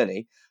this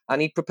journey,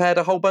 and he prepared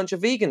a whole bunch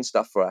of vegan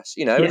stuff for us,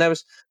 and there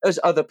was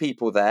other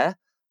people there.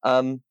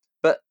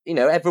 But,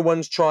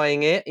 everyone's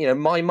trying it.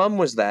 My mum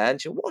was there, and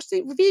she said, what's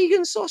the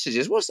vegan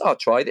sausages? I'll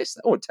try this.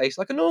 Oh, it tastes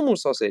like a normal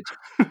sausage.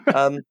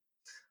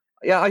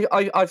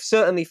 I've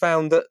certainly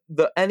found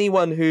that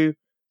anyone who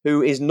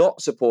is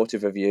not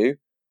supportive of you,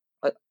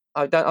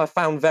 I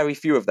found very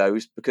few of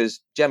those, because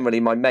generally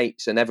my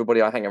mates and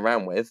everybody I hang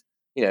around with,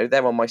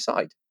 they're on my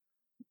side.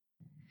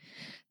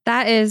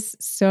 That is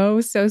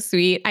so, so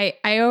sweet.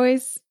 I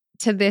always,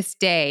 to this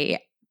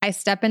day, I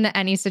step into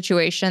any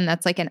situation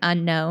that's like an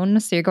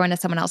unknown. So you're going to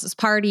someone else's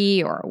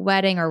party or a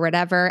wedding or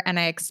whatever, and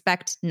I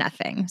expect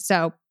nothing.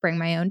 So bring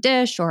my own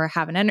dish or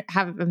have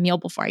a meal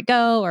before I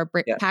go, or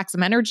pack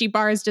some energy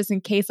bars just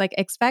in case, like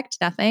expect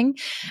nothing.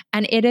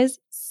 And it is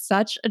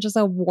such just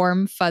a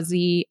warm,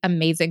 fuzzy,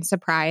 amazing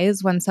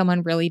surprise when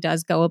someone really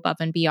does go above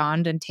and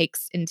beyond and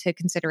takes into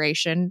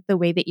consideration the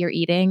way that you're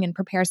eating and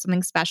prepare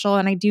something special.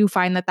 And I do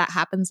find that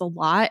happens a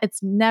lot.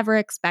 It's never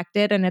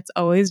expected. And it's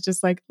always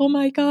just like, oh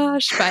my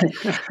gosh.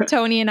 But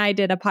Tony and I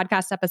did a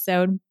podcast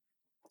episode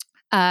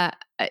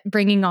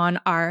bringing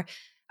on our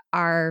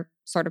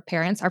sort of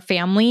parents, our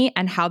family,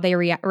 and how they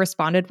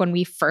responded when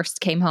we first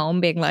came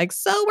home, being like,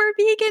 so we're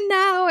vegan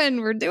now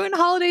and we're doing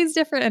holidays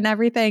different and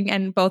everything.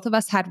 And both of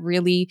us had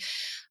really,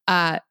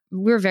 we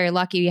were very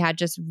lucky. We had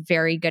just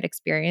very good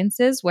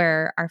experiences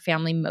where our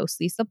family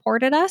mostly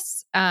supported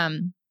us.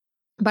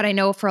 But I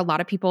know for a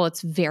lot of people,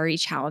 it's very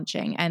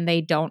challenging and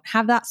they don't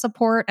have that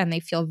support and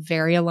they feel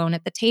very alone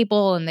at the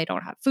table and they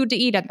don't have food to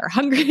eat and they're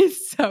hungry.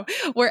 So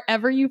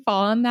wherever you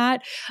fall on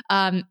that,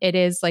 it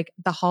is like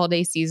the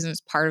holiday season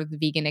is part of the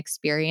vegan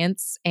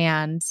experience,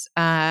 and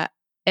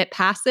it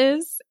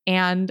passes,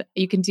 and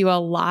you can do a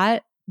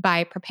lot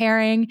by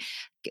preparing,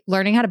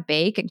 learning how to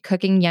bake and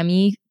cooking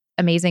yummy,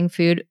 amazing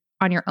food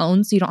on your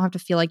own. So you don't have to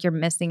feel like you're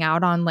missing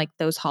out on like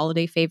those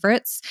holiday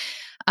favorites.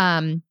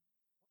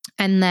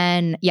 And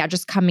then,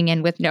 just coming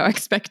in with no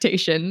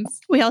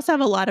expectations. We also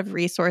have a lot of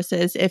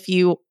resources if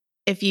you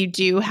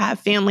do have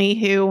family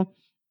who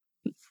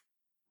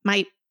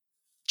might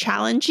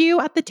challenge you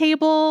at the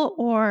table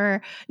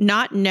or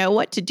not know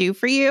what to do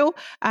for you.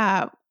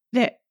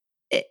 That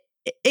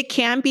it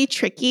can be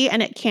tricky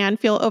and it can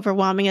feel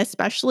overwhelming,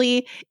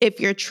 especially if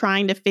you're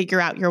trying to figure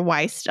out your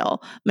why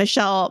still.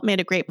 Michelle made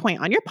a great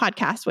point on your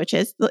podcast, which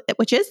is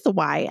the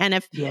why. And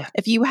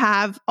if you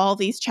have all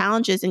these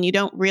challenges and you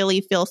don't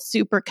really feel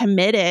super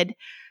committed,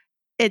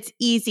 it's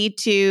easy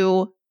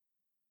to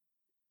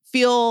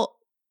feel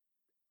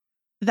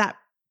that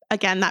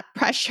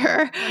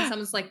pressure. When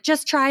someone's like,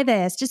 just try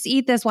this, just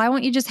eat this. Why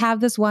won't you just have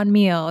this one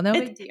meal? No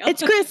big deal.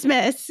 It's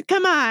Christmas.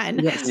 Come on.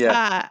 Yes.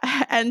 Yeah.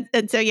 And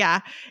so,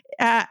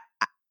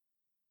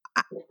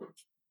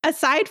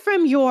 aside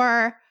from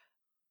your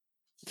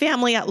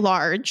family at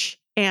large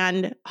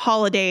and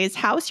holidays,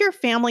 how's your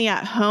family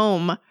at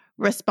home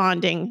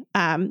responding?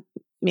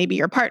 Maybe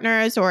your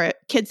partners or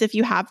kids, if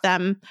you have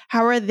them,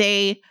 how are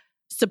they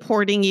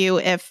supporting you,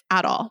 if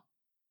at all?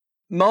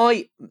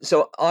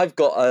 So I've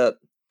got a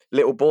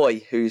little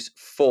boy who's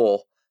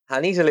 4,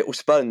 and he's a little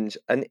sponge.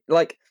 And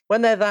like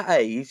when they're that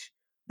age,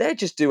 they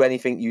just do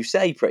anything you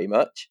say pretty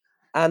much.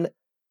 And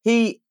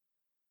he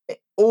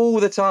all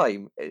the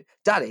time,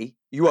 Daddy,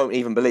 you won't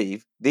even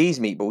believe these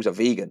meatballs are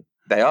vegan.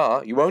 They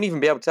are. You won't even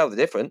be able to tell the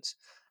difference.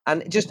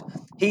 And just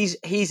he's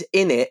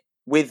in it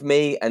with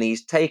me, and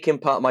he's taking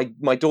part.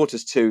 My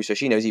daughter's 2, so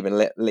she knows even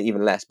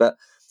less. But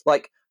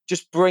like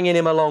just bringing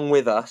him along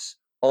with us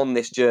on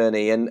this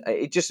journey, and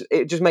it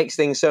just makes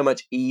things so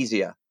much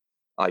easier.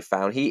 I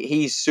found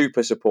he's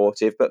super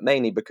supportive, but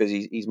mainly because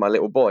he's my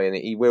little boy, and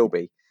he will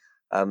be.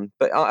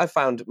 But I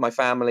found my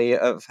family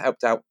have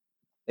helped out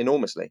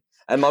enormously,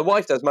 and my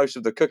wife does most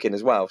of the cooking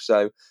as well.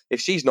 So if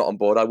she's not on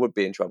board, I would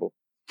be in trouble.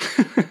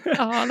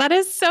 Oh, that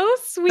is so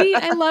sweet.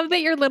 I love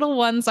that your little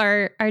ones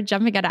are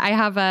jumping at it. I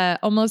have a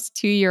almost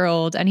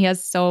 2-year-old, and he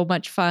has so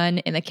much fun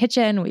in the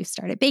kitchen. We've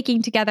started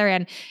baking together,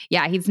 and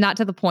he's not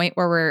to the point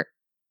where we're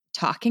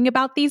talking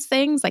about these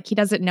things. Like he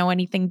doesn't know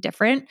anything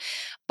different,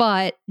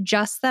 but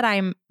just that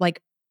I'm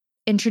like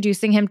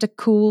introducing him to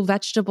cool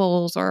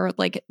vegetables or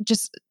like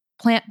just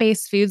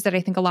plant-based foods that I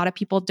think a lot of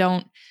people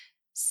don't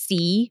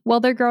see while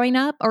they're growing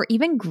up, or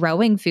even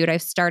growing food.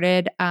 I've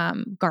started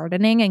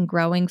gardening and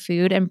growing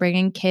food and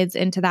bringing kids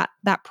into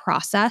that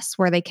process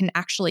where they can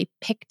actually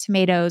pick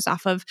tomatoes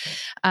off of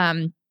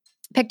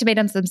pick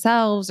tomatoes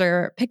themselves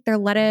or pick their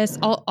lettuce.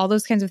 All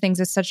those kinds of things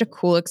is such a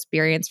cool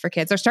experience for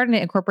kids. They're starting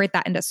to incorporate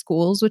that into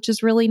schools, which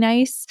is really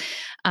nice.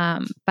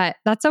 But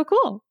that's so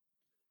cool.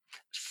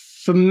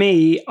 For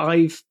me,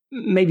 I've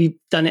maybe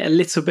done it a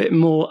little bit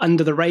more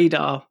under the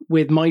radar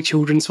with my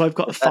children. So I've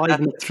got a 5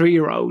 and a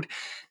 3-year-old.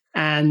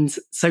 And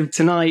so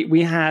tonight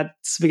we had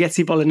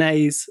spaghetti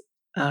bolognese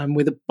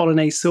with a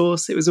bolognese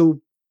sauce. It was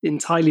all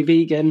entirely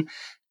vegan,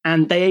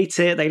 and they ate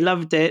it. They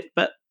loved it.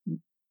 But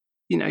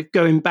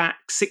going back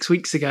 6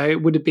 weeks ago,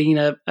 it would have been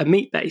a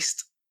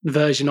meat-based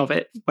version of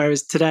it.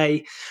 Whereas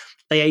today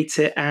they ate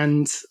it,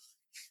 and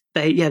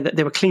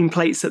there were clean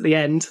plates at the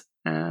end.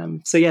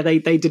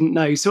 They didn't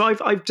know. So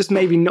I've just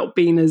maybe not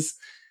been as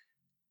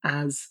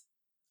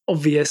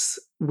obvious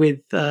with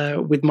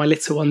my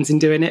little ones in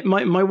doing it.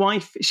 My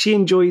wife, she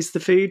enjoys the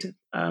food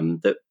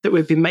that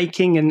we've been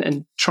making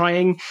and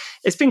trying.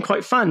 It's been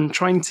quite fun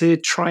trying to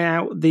try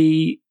out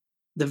the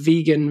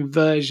vegan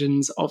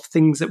versions of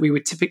things that we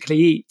would typically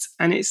eat,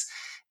 and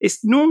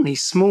it's normally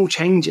small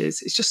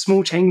changes. It's just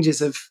small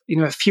changes of,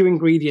 a few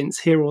ingredients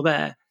here or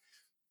there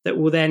that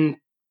will then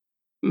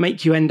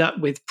make you end up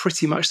with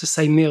pretty much the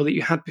same meal that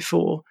you had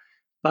before.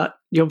 But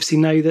you obviously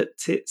know that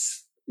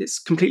it's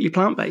completely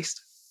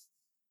plant-based.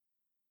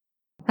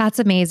 That's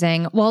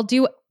amazing. Well,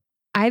 do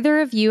either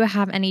of you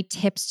have any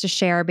tips to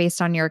share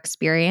based on your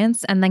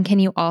experience? And then can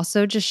you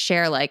also just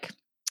share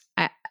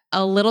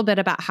a little bit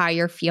about how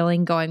you're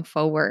feeling going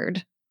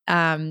forward?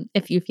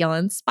 If you feel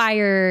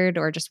inspired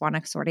or just want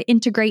to sort of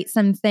integrate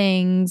some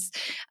things,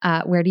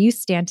 where do you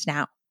stand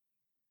now?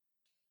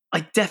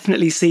 I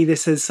definitely see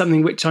this as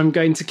something which I'm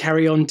going to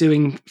carry on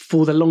doing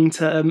for the long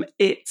term.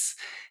 It's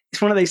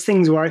one of those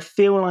things where I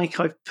feel like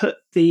I've put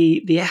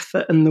the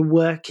effort and the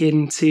work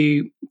in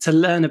to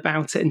learn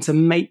about it and to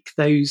make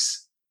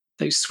those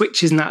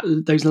switches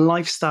and those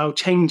lifestyle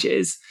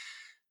changes,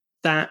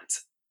 that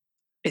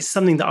it's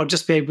something that I'll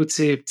just be able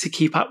to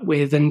keep up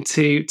with and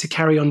to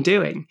carry on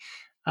doing.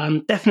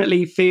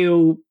 Definitely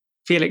feel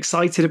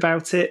excited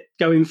about it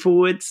going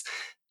forwards.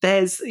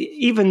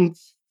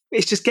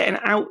 It's just getting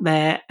out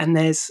there, and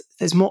there's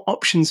more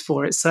options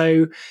for it.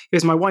 So it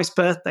was my wife's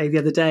birthday the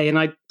other day, and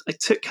I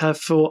took her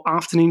for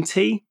afternoon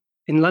tea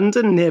in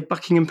London near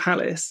Buckingham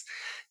Palace.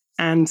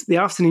 And the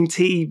afternoon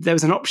tea, there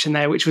was an option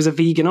there, which was a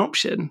vegan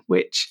option,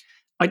 which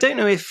I don't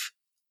know if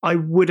I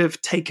would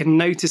have taken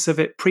notice of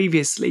it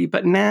previously,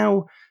 but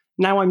now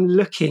I'm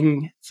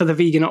looking for the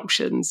vegan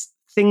options.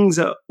 Things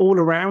are all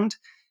around.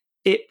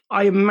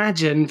 I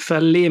imagine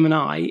for Liam and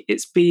I,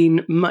 it's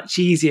been much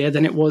easier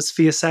than it was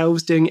for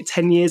yourselves doing it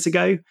 10 years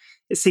ago.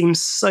 It seems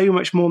so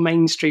much more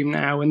mainstream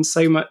now and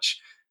so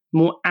much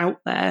more out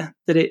there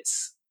that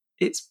it's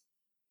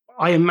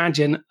I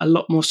imagine a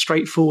lot more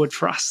straightforward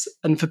for us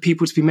and for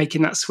people to be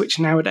making that switch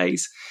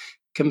nowadays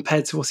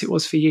compared to what it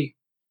was for you.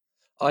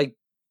 I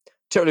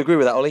totally agree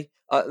with that, Ollie.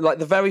 Like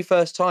the very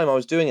first time I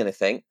was doing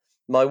anything,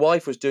 my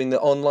wife was doing the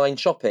online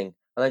shopping,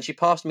 and then she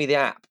passed me the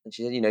app and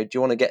she said, do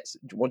you want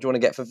to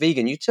get for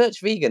vegan? You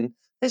search vegan,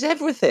 there's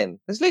everything.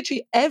 There's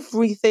literally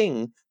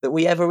everything that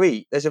we ever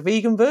eat. There's a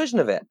vegan version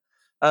of it.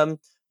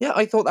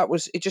 I thought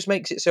it just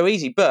makes it so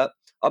easy. But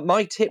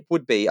my tip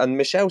would be, and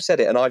Michelle said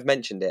it and I've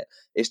mentioned it,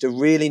 is to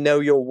really know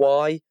your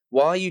why.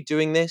 Why are you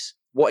doing this?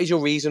 What is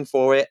your reason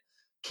for it?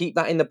 Keep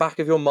that in the back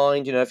of your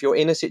mind. If you're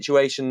in a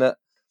situation that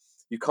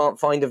you can't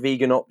find a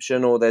vegan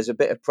option, or there's a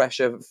bit of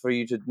pressure for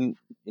you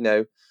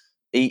to,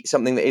 eat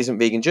something that isn't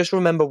vegan, just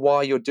remember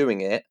why you're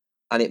doing it,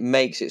 and it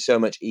makes it so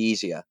much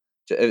easier.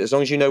 As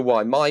long as you know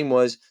why. Mine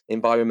was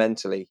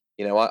environmentally.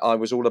 I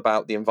was all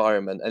about the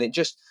environment, and it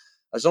just,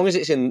 as long as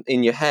it's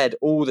in your head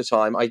all the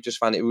time, I just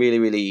found it really,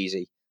 really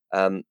easy.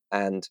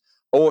 And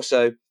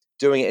also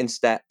doing it in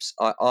steps.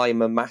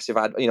 I'm a massive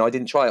I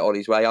didn't try it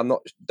Ollie's way. Don't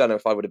know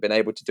if I would have been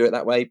able to do it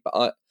that way,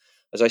 but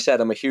as I said,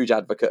 I'm a huge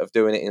advocate of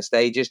doing it in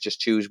stages. Just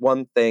choose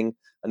one thing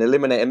and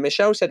eliminate. And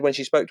Michelle said when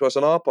she spoke to us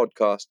on our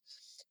podcast,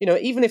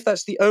 even if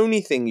that's the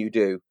only thing you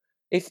do,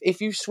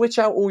 if you switch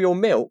out all your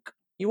milk,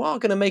 you are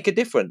going to make a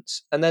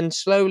difference. And then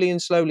slowly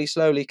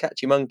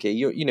catch your monkey.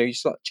 You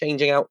start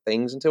changing out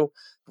things until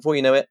before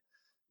you know it,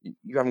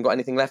 you haven't got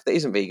anything left that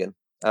isn't vegan.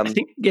 I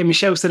think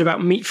Michelle said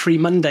about meat-free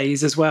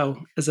Mondays as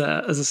well as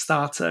a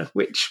starter,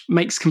 which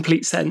makes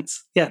complete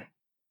sense. Yeah,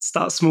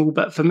 start small.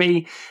 But for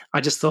me, I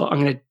just thought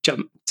I'm going to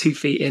jump 2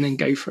 feet in and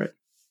go for it.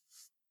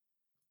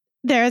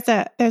 There's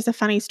a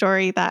funny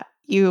story that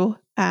you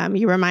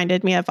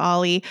reminded me of,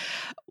 Ollie,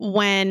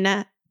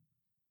 when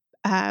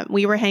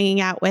we were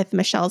hanging out with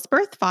Michelle's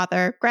birth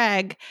father,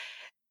 Greg.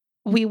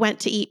 We went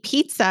to eat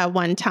pizza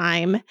one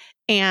time,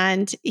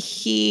 and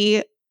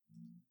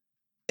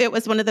it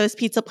was one of those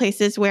pizza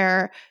places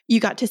where you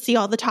got to see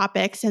all the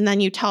topics and then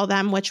you tell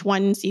them which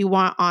ones you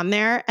want on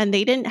there. And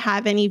they didn't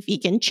have any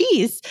vegan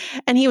cheese.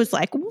 And he was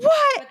like, what?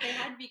 But they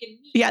had vegan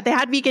meat. Yeah, they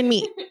had vegan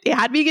meat. They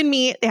had vegan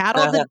meat. They had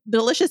all the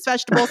delicious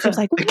vegetables. He was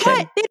like, what?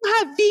 Okay. They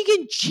don't have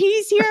vegan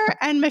cheese here?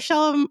 And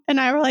Michelle and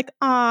I were like,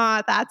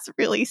 that's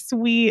really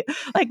sweet.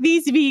 Like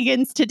these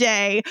vegans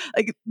today,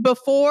 like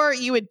before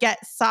you would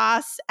get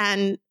sauce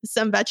and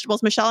some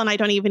vegetables. Michelle and I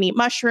don't even eat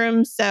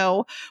mushrooms.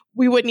 So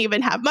we wouldn't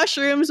even have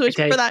mushrooms, which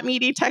for that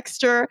meaty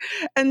texture.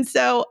 And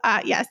so,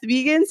 yes,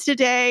 vegans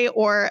today,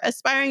 or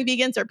aspiring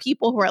vegans, or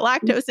people who are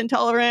lactose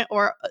intolerant,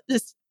 or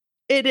just,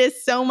 it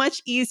is so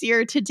much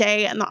easier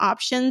today, and the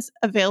options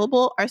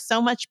available are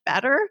so much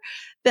better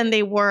than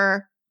they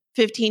were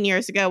 15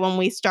 years ago when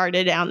we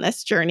started down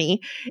this journey.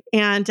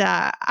 And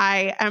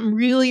I am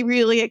really,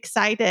 really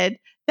excited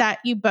that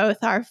you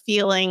both are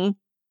feeling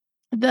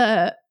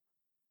the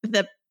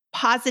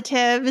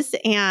positives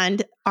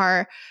and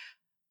are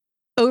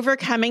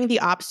overcoming the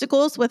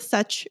obstacles with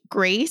such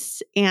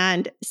grace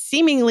and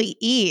seemingly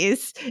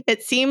ease.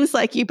 It seems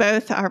like you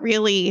both are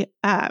really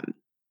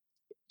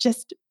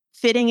just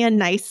fitting in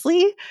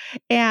nicely,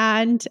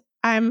 and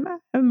I'm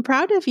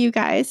proud of you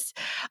guys.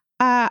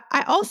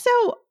 I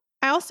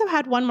also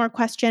had one more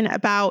question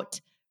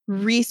about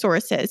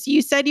resources.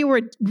 You said you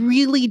were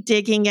really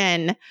digging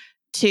in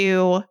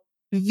to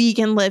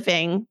vegan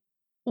living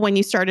when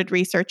you started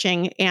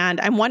researching,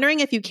 and I'm wondering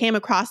if you came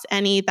across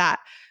any that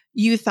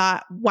you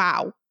thought,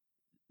 wow,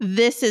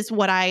 this is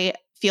what I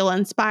feel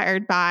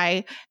inspired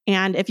by.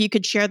 And if you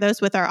could share those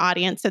with our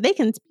audience so they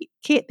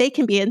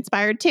can be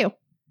inspired too.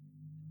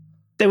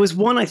 There was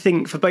one, I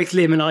think, for both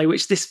Liam and I,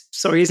 which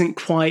isn't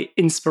quite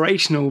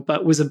inspirational,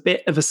 but was a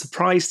bit of a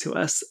surprise to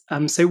us.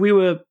 So we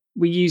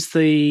used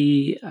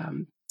we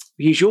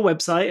used your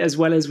website as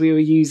well as we were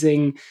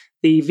using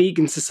the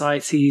Vegan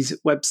Society's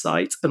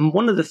website. And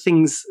one of the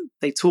things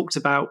they talked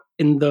about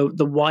in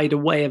the wider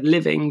way of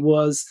living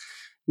was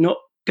not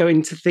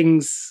going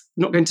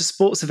to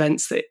sports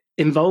events that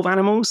involve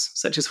animals,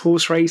 such as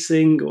horse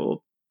racing or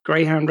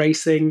greyhound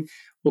racing,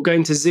 or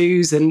going to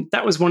zoos. And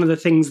that was one of the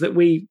things that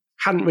we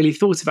hadn't really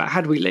thought about,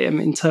 had we,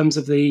 Liam, in terms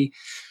of the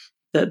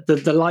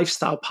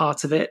lifestyle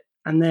part of it.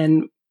 And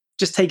then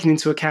just taking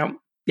into account,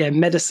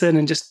 medicine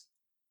and just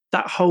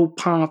that whole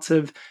part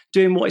of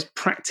doing what is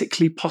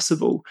practically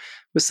possible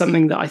was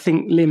something that I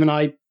think Liam and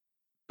I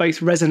both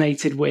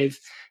resonated with,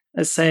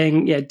 as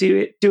saying,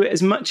 do it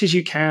as much as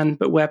you can,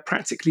 but where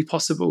practically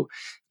possible.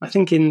 I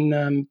think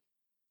in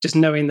just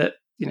knowing that,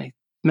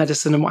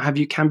 medicine and what have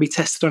you can be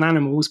tested on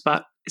animals,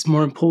 but it's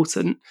more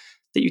important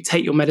that you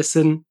take your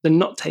medicine than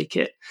not take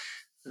it.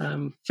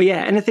 But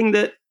anything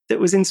that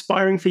was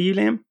inspiring for you,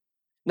 Liam?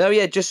 No,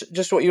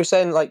 just what you were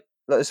saying, like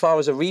as far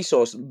as a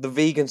resource, the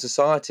Vegan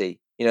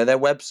Society, their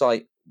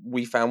website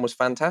we found was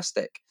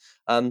fantastic.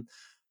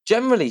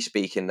 Generally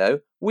speaking, though,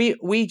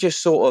 we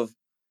just sort of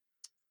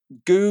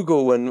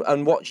Google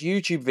and watch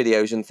YouTube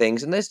videos and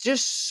things, and there's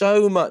just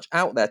so much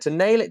out there. To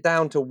nail it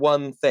down to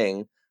one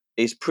thing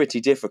is pretty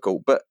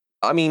difficult. But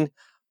I mean,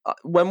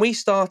 when we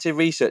started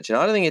researching,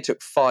 I don't think it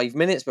took 5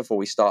 minutes before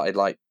we started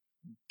like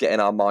getting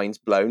our minds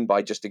blown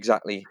by just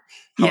exactly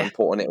how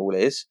important it all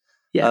is.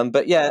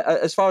 But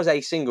as far as a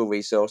single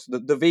resource,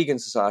 the Vegan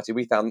Society,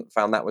 we found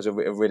that was a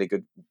really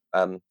good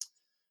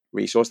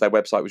resource. Their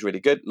website was really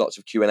good. Lots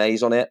of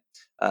Q&As on it.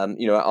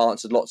 It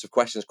answered lots of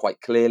questions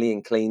quite clearly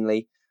and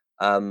cleanly.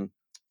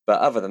 But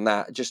other than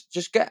that, just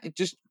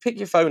pick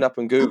your phone up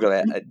and Google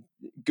it.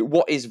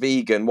 What is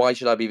vegan? Why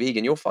should I be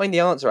vegan? You'll find the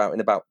answer out in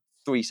about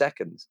 3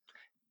 seconds.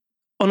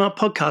 On our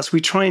podcast, we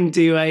try and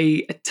do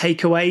a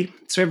takeaway.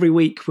 So every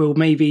week we'll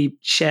maybe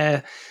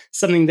share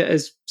something that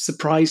has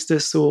surprised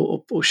us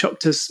or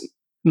shocked us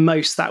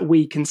most that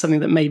week, and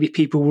something that maybe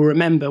people will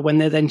remember when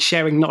they're then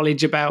sharing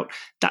knowledge about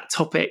that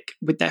topic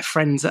with their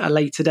friends at a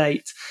later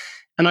date.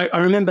 And I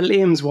remember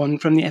Liam's one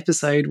from the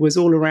episode was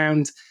all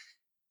around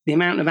the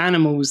amount of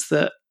animals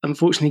that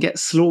unfortunately get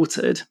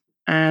slaughtered.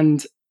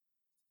 And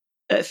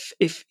if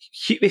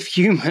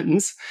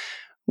humans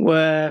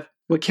were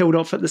killed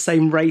off at the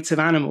same rate of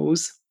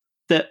animals,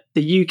 that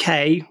the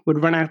UK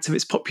would run out of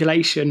its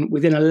population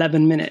within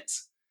 11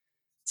 minutes.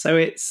 So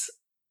it's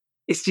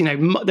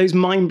those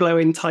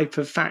mind-blowing type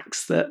of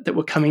facts that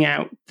were coming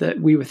out,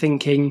 that we were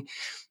thinking,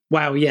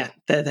 wow,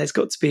 there's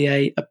got to be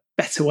a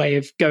better way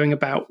of going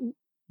about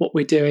what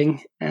we're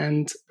doing,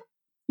 and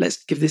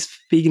let's give this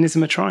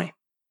veganism a try.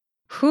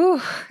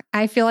 Whew,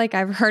 I feel like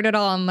I've heard it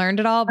all and learned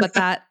it all, but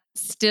that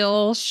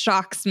still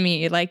shocks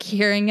me, like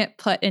hearing it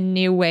put in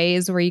new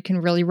ways where you can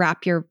really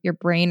wrap your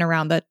brain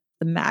around the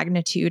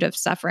magnitude of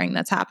suffering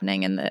that's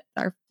happening in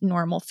our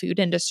normal food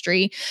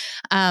industry.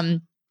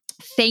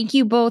 Thank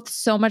you both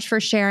so much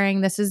for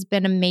sharing. This has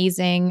been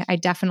amazing. I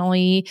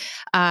definitely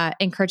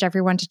encourage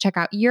everyone to check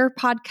out your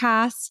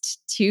podcast,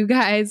 Two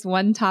Guys,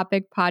 One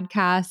Topic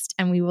podcast,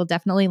 and we will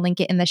definitely link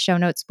it in the show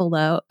notes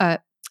below.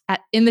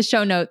 In the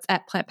show notes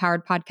at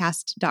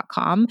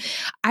plantpoweredpodcast.com.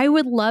 I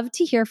would love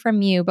to hear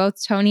from you.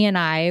 Both Tony and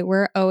I,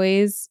 we're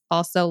always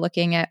also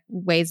looking at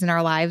ways in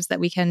our lives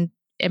that we can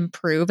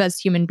improve as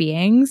human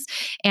beings.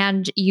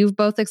 And you've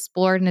both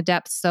explored in a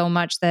depth so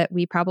much that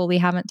we probably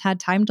haven't had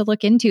time to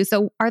look into.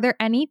 So are there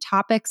any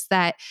topics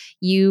that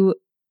you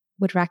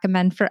would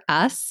recommend for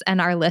us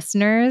and our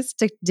listeners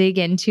to dig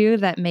into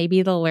that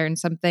maybe they'll learn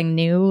something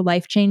new,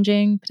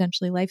 life-changing,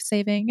 potentially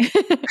life-saving?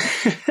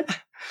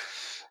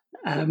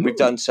 We've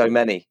done so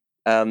many.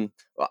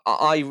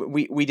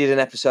 We did an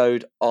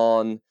episode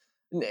on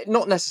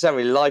not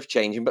necessarily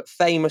life-changing, but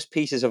famous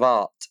pieces of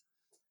art,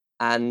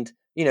 and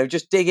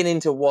just digging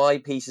into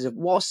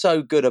what's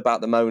so good about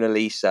the Mona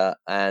Lisa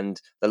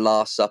and the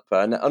Last Supper,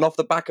 and off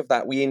the back of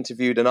that, we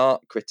interviewed an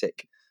art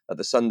critic at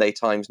the Sunday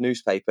Times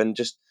newspaper, and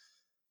just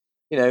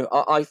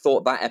I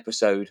thought that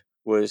episode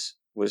was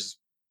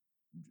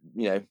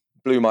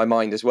blew my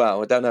mind as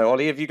well. I don't know,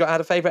 Ollie, have you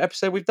had a favourite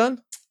episode we've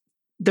done?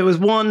 There was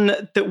one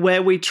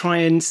where we try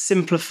and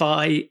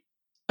simplify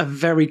a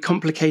very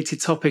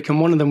complicated topic, and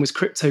one of them was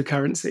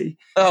cryptocurrency.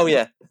 Oh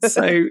yeah.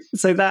 so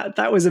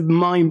that was a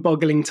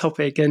mind-boggling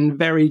topic and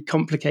very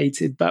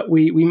complicated, but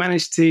we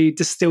managed to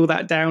distill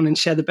that down and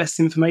share the best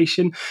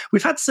information.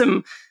 We've had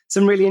some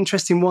really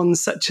interesting ones,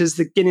 such as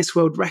the Guinness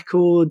World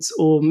Records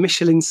or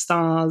Michelin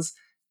stars,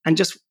 and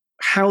just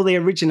how they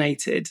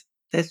originated.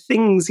 They're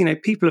things,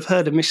 people have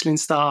heard of Michelin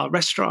star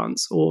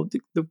restaurants or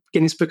the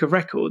Guinness Book of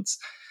Records,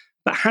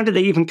 but how did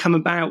they even come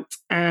about?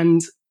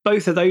 And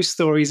both of those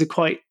stories are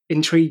quite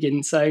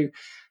intriguing. So,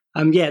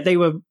 they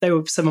were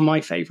some of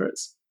my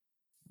favorites.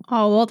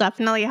 Oh, we'll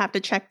definitely have to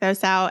check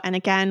those out. And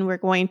again, we're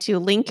going to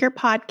link your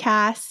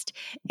podcast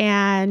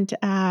and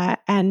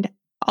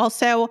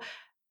also,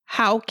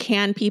 how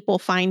can people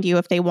find you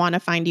if they want to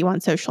find you on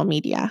social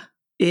media?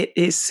 It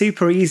is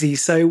super easy.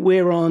 So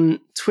we're on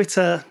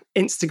Twitter,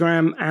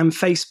 Instagram, and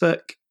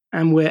Facebook,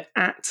 and we're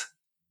at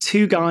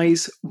 2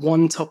 Guys,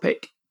 1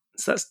 Topic.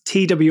 So that's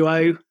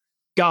TWO,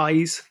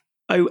 guys,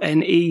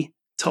 ONE,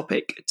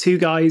 topic. 2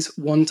 Guys,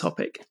 1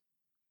 Topic.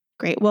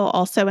 Great. We'll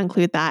also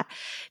include that.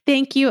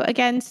 Thank you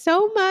again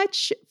so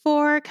much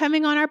for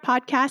coming on our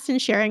podcast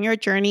and sharing your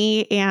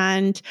journey.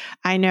 And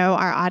I know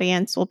our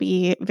audience will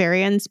be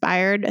very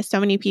inspired. So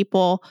many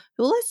people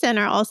who listen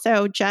are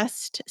also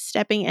just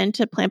stepping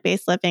into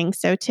plant-based living.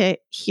 So to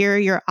hear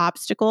your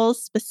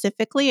obstacles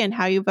specifically and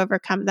how you've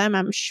overcome them,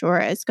 I'm sure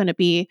is going to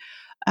be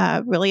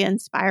really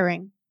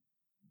inspiring.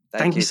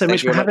 Thank you so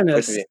much for having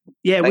us.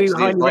 Yeah, we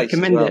highly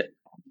recommend it.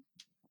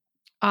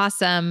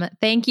 Awesome.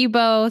 Thank you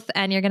both.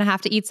 And you're going to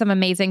have to eat some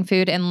amazing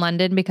food in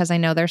London because I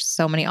know there's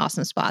so many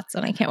awesome spots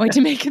and I can't wait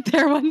to make it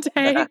there one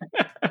day.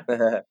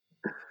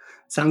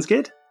 Sounds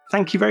good.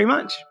 Thank you very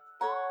much.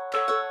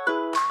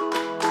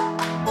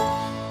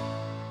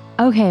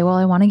 Okay, well,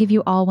 I want to give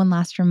you all one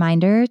last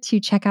reminder to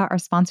check out our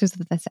sponsors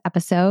of this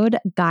episode,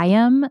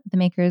 Gaiam, the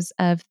makers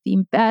of the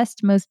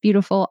best, most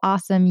beautiful,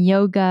 awesome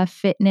yoga,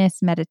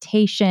 fitness,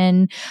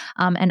 meditation,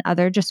 and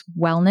other just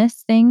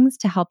wellness things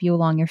to help you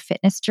along your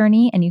fitness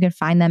journey. And you can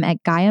find them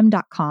at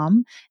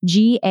Gaiam.com,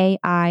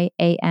 GAIAM.com.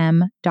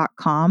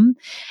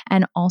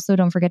 And also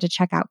don't forget to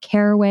check out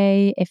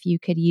Caraway. If you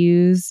could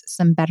use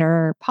some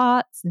better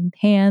pots and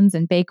pans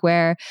and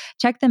bakeware,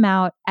 check them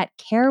out at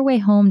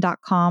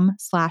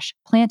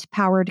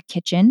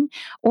carawayhome.com/plant-powered-kitchen,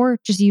 or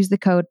just use the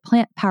code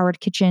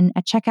plant-powered-kitchen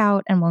at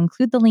checkout and we'll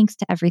include the links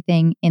to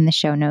everything in the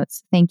show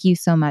notes. Thank you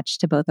so much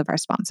to both of our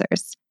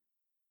sponsors.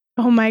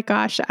 Oh my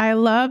gosh, I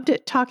loved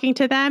talking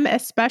to them,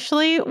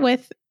 especially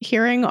with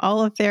hearing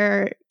all of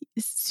their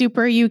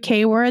super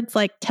UK words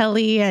like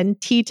telly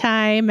and tea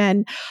time.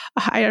 And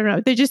I don't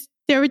know,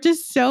 they were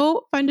just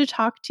so fun to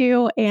talk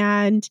to.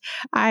 And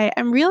I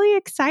am really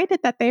excited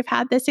that they've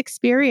had this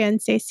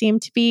experience. They seem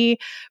to be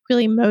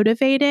really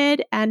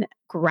motivated and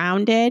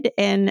grounded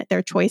in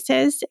their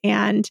choices.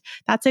 And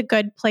that's a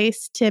good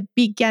place to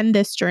begin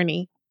this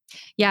journey.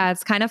 Yeah,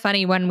 it's kind of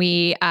funny when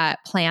we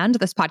planned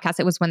this podcast,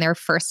 it was when they were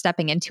first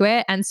stepping into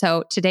it. And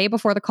so today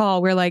before the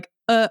call, we're like,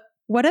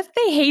 what if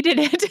they hated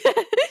it?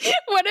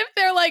 What if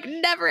they're like,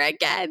 never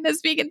again?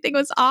 This vegan thing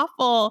was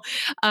awful.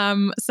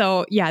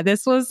 So yeah,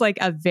 this was like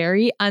a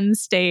very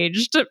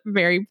unstaged,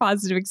 very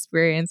positive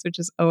experience, which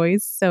is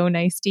always so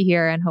nice to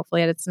hear. And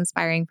hopefully it's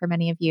inspiring for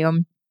many of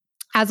you.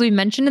 As we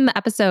mentioned in the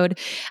episode,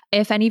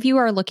 if any of you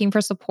are looking for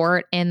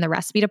support in the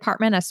recipe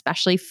department,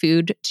 especially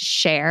food to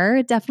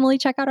share, definitely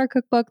check out our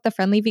cookbook, the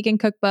Friendly Vegan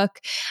Cookbook.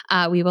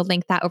 We will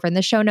link that over in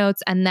the show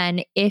notes. And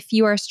then if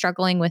you are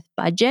struggling with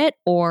budget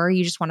or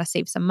you just want to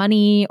save some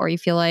money or you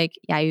feel like,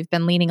 you've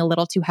been leaning a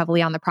little too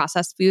heavily on the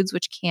processed foods,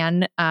 which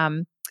can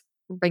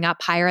bring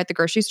up higher at the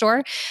grocery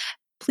store,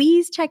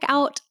 please check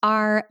out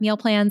our meal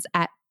plans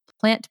at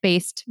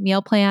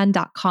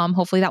plantbasedmealplan.com.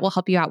 Hopefully that will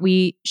help you out.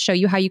 We show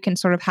you how you can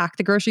sort of hack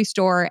the grocery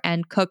store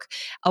and cook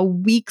a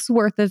week's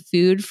worth of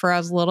food for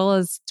as little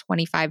as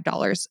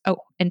 $25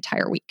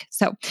 entire week.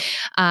 So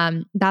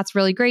that's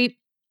really great.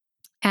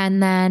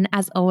 And then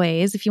as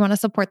always, if you want to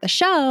support the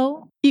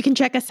show, you can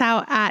check us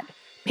out at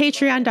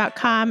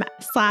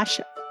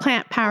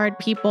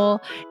patreon.com/plantpoweredpeople.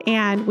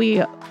 And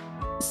we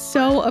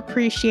so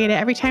appreciate it.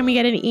 Every time we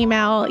get an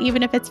email,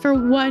 even if it's for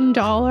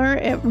 $1,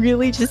 it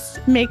really just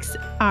makes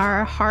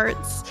our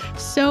hearts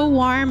so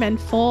warm and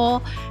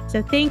full.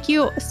 So thank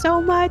you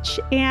so much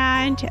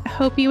and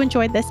hope you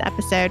enjoyed this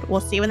episode. We'll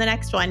see you in the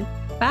next one.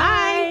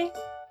 Bye.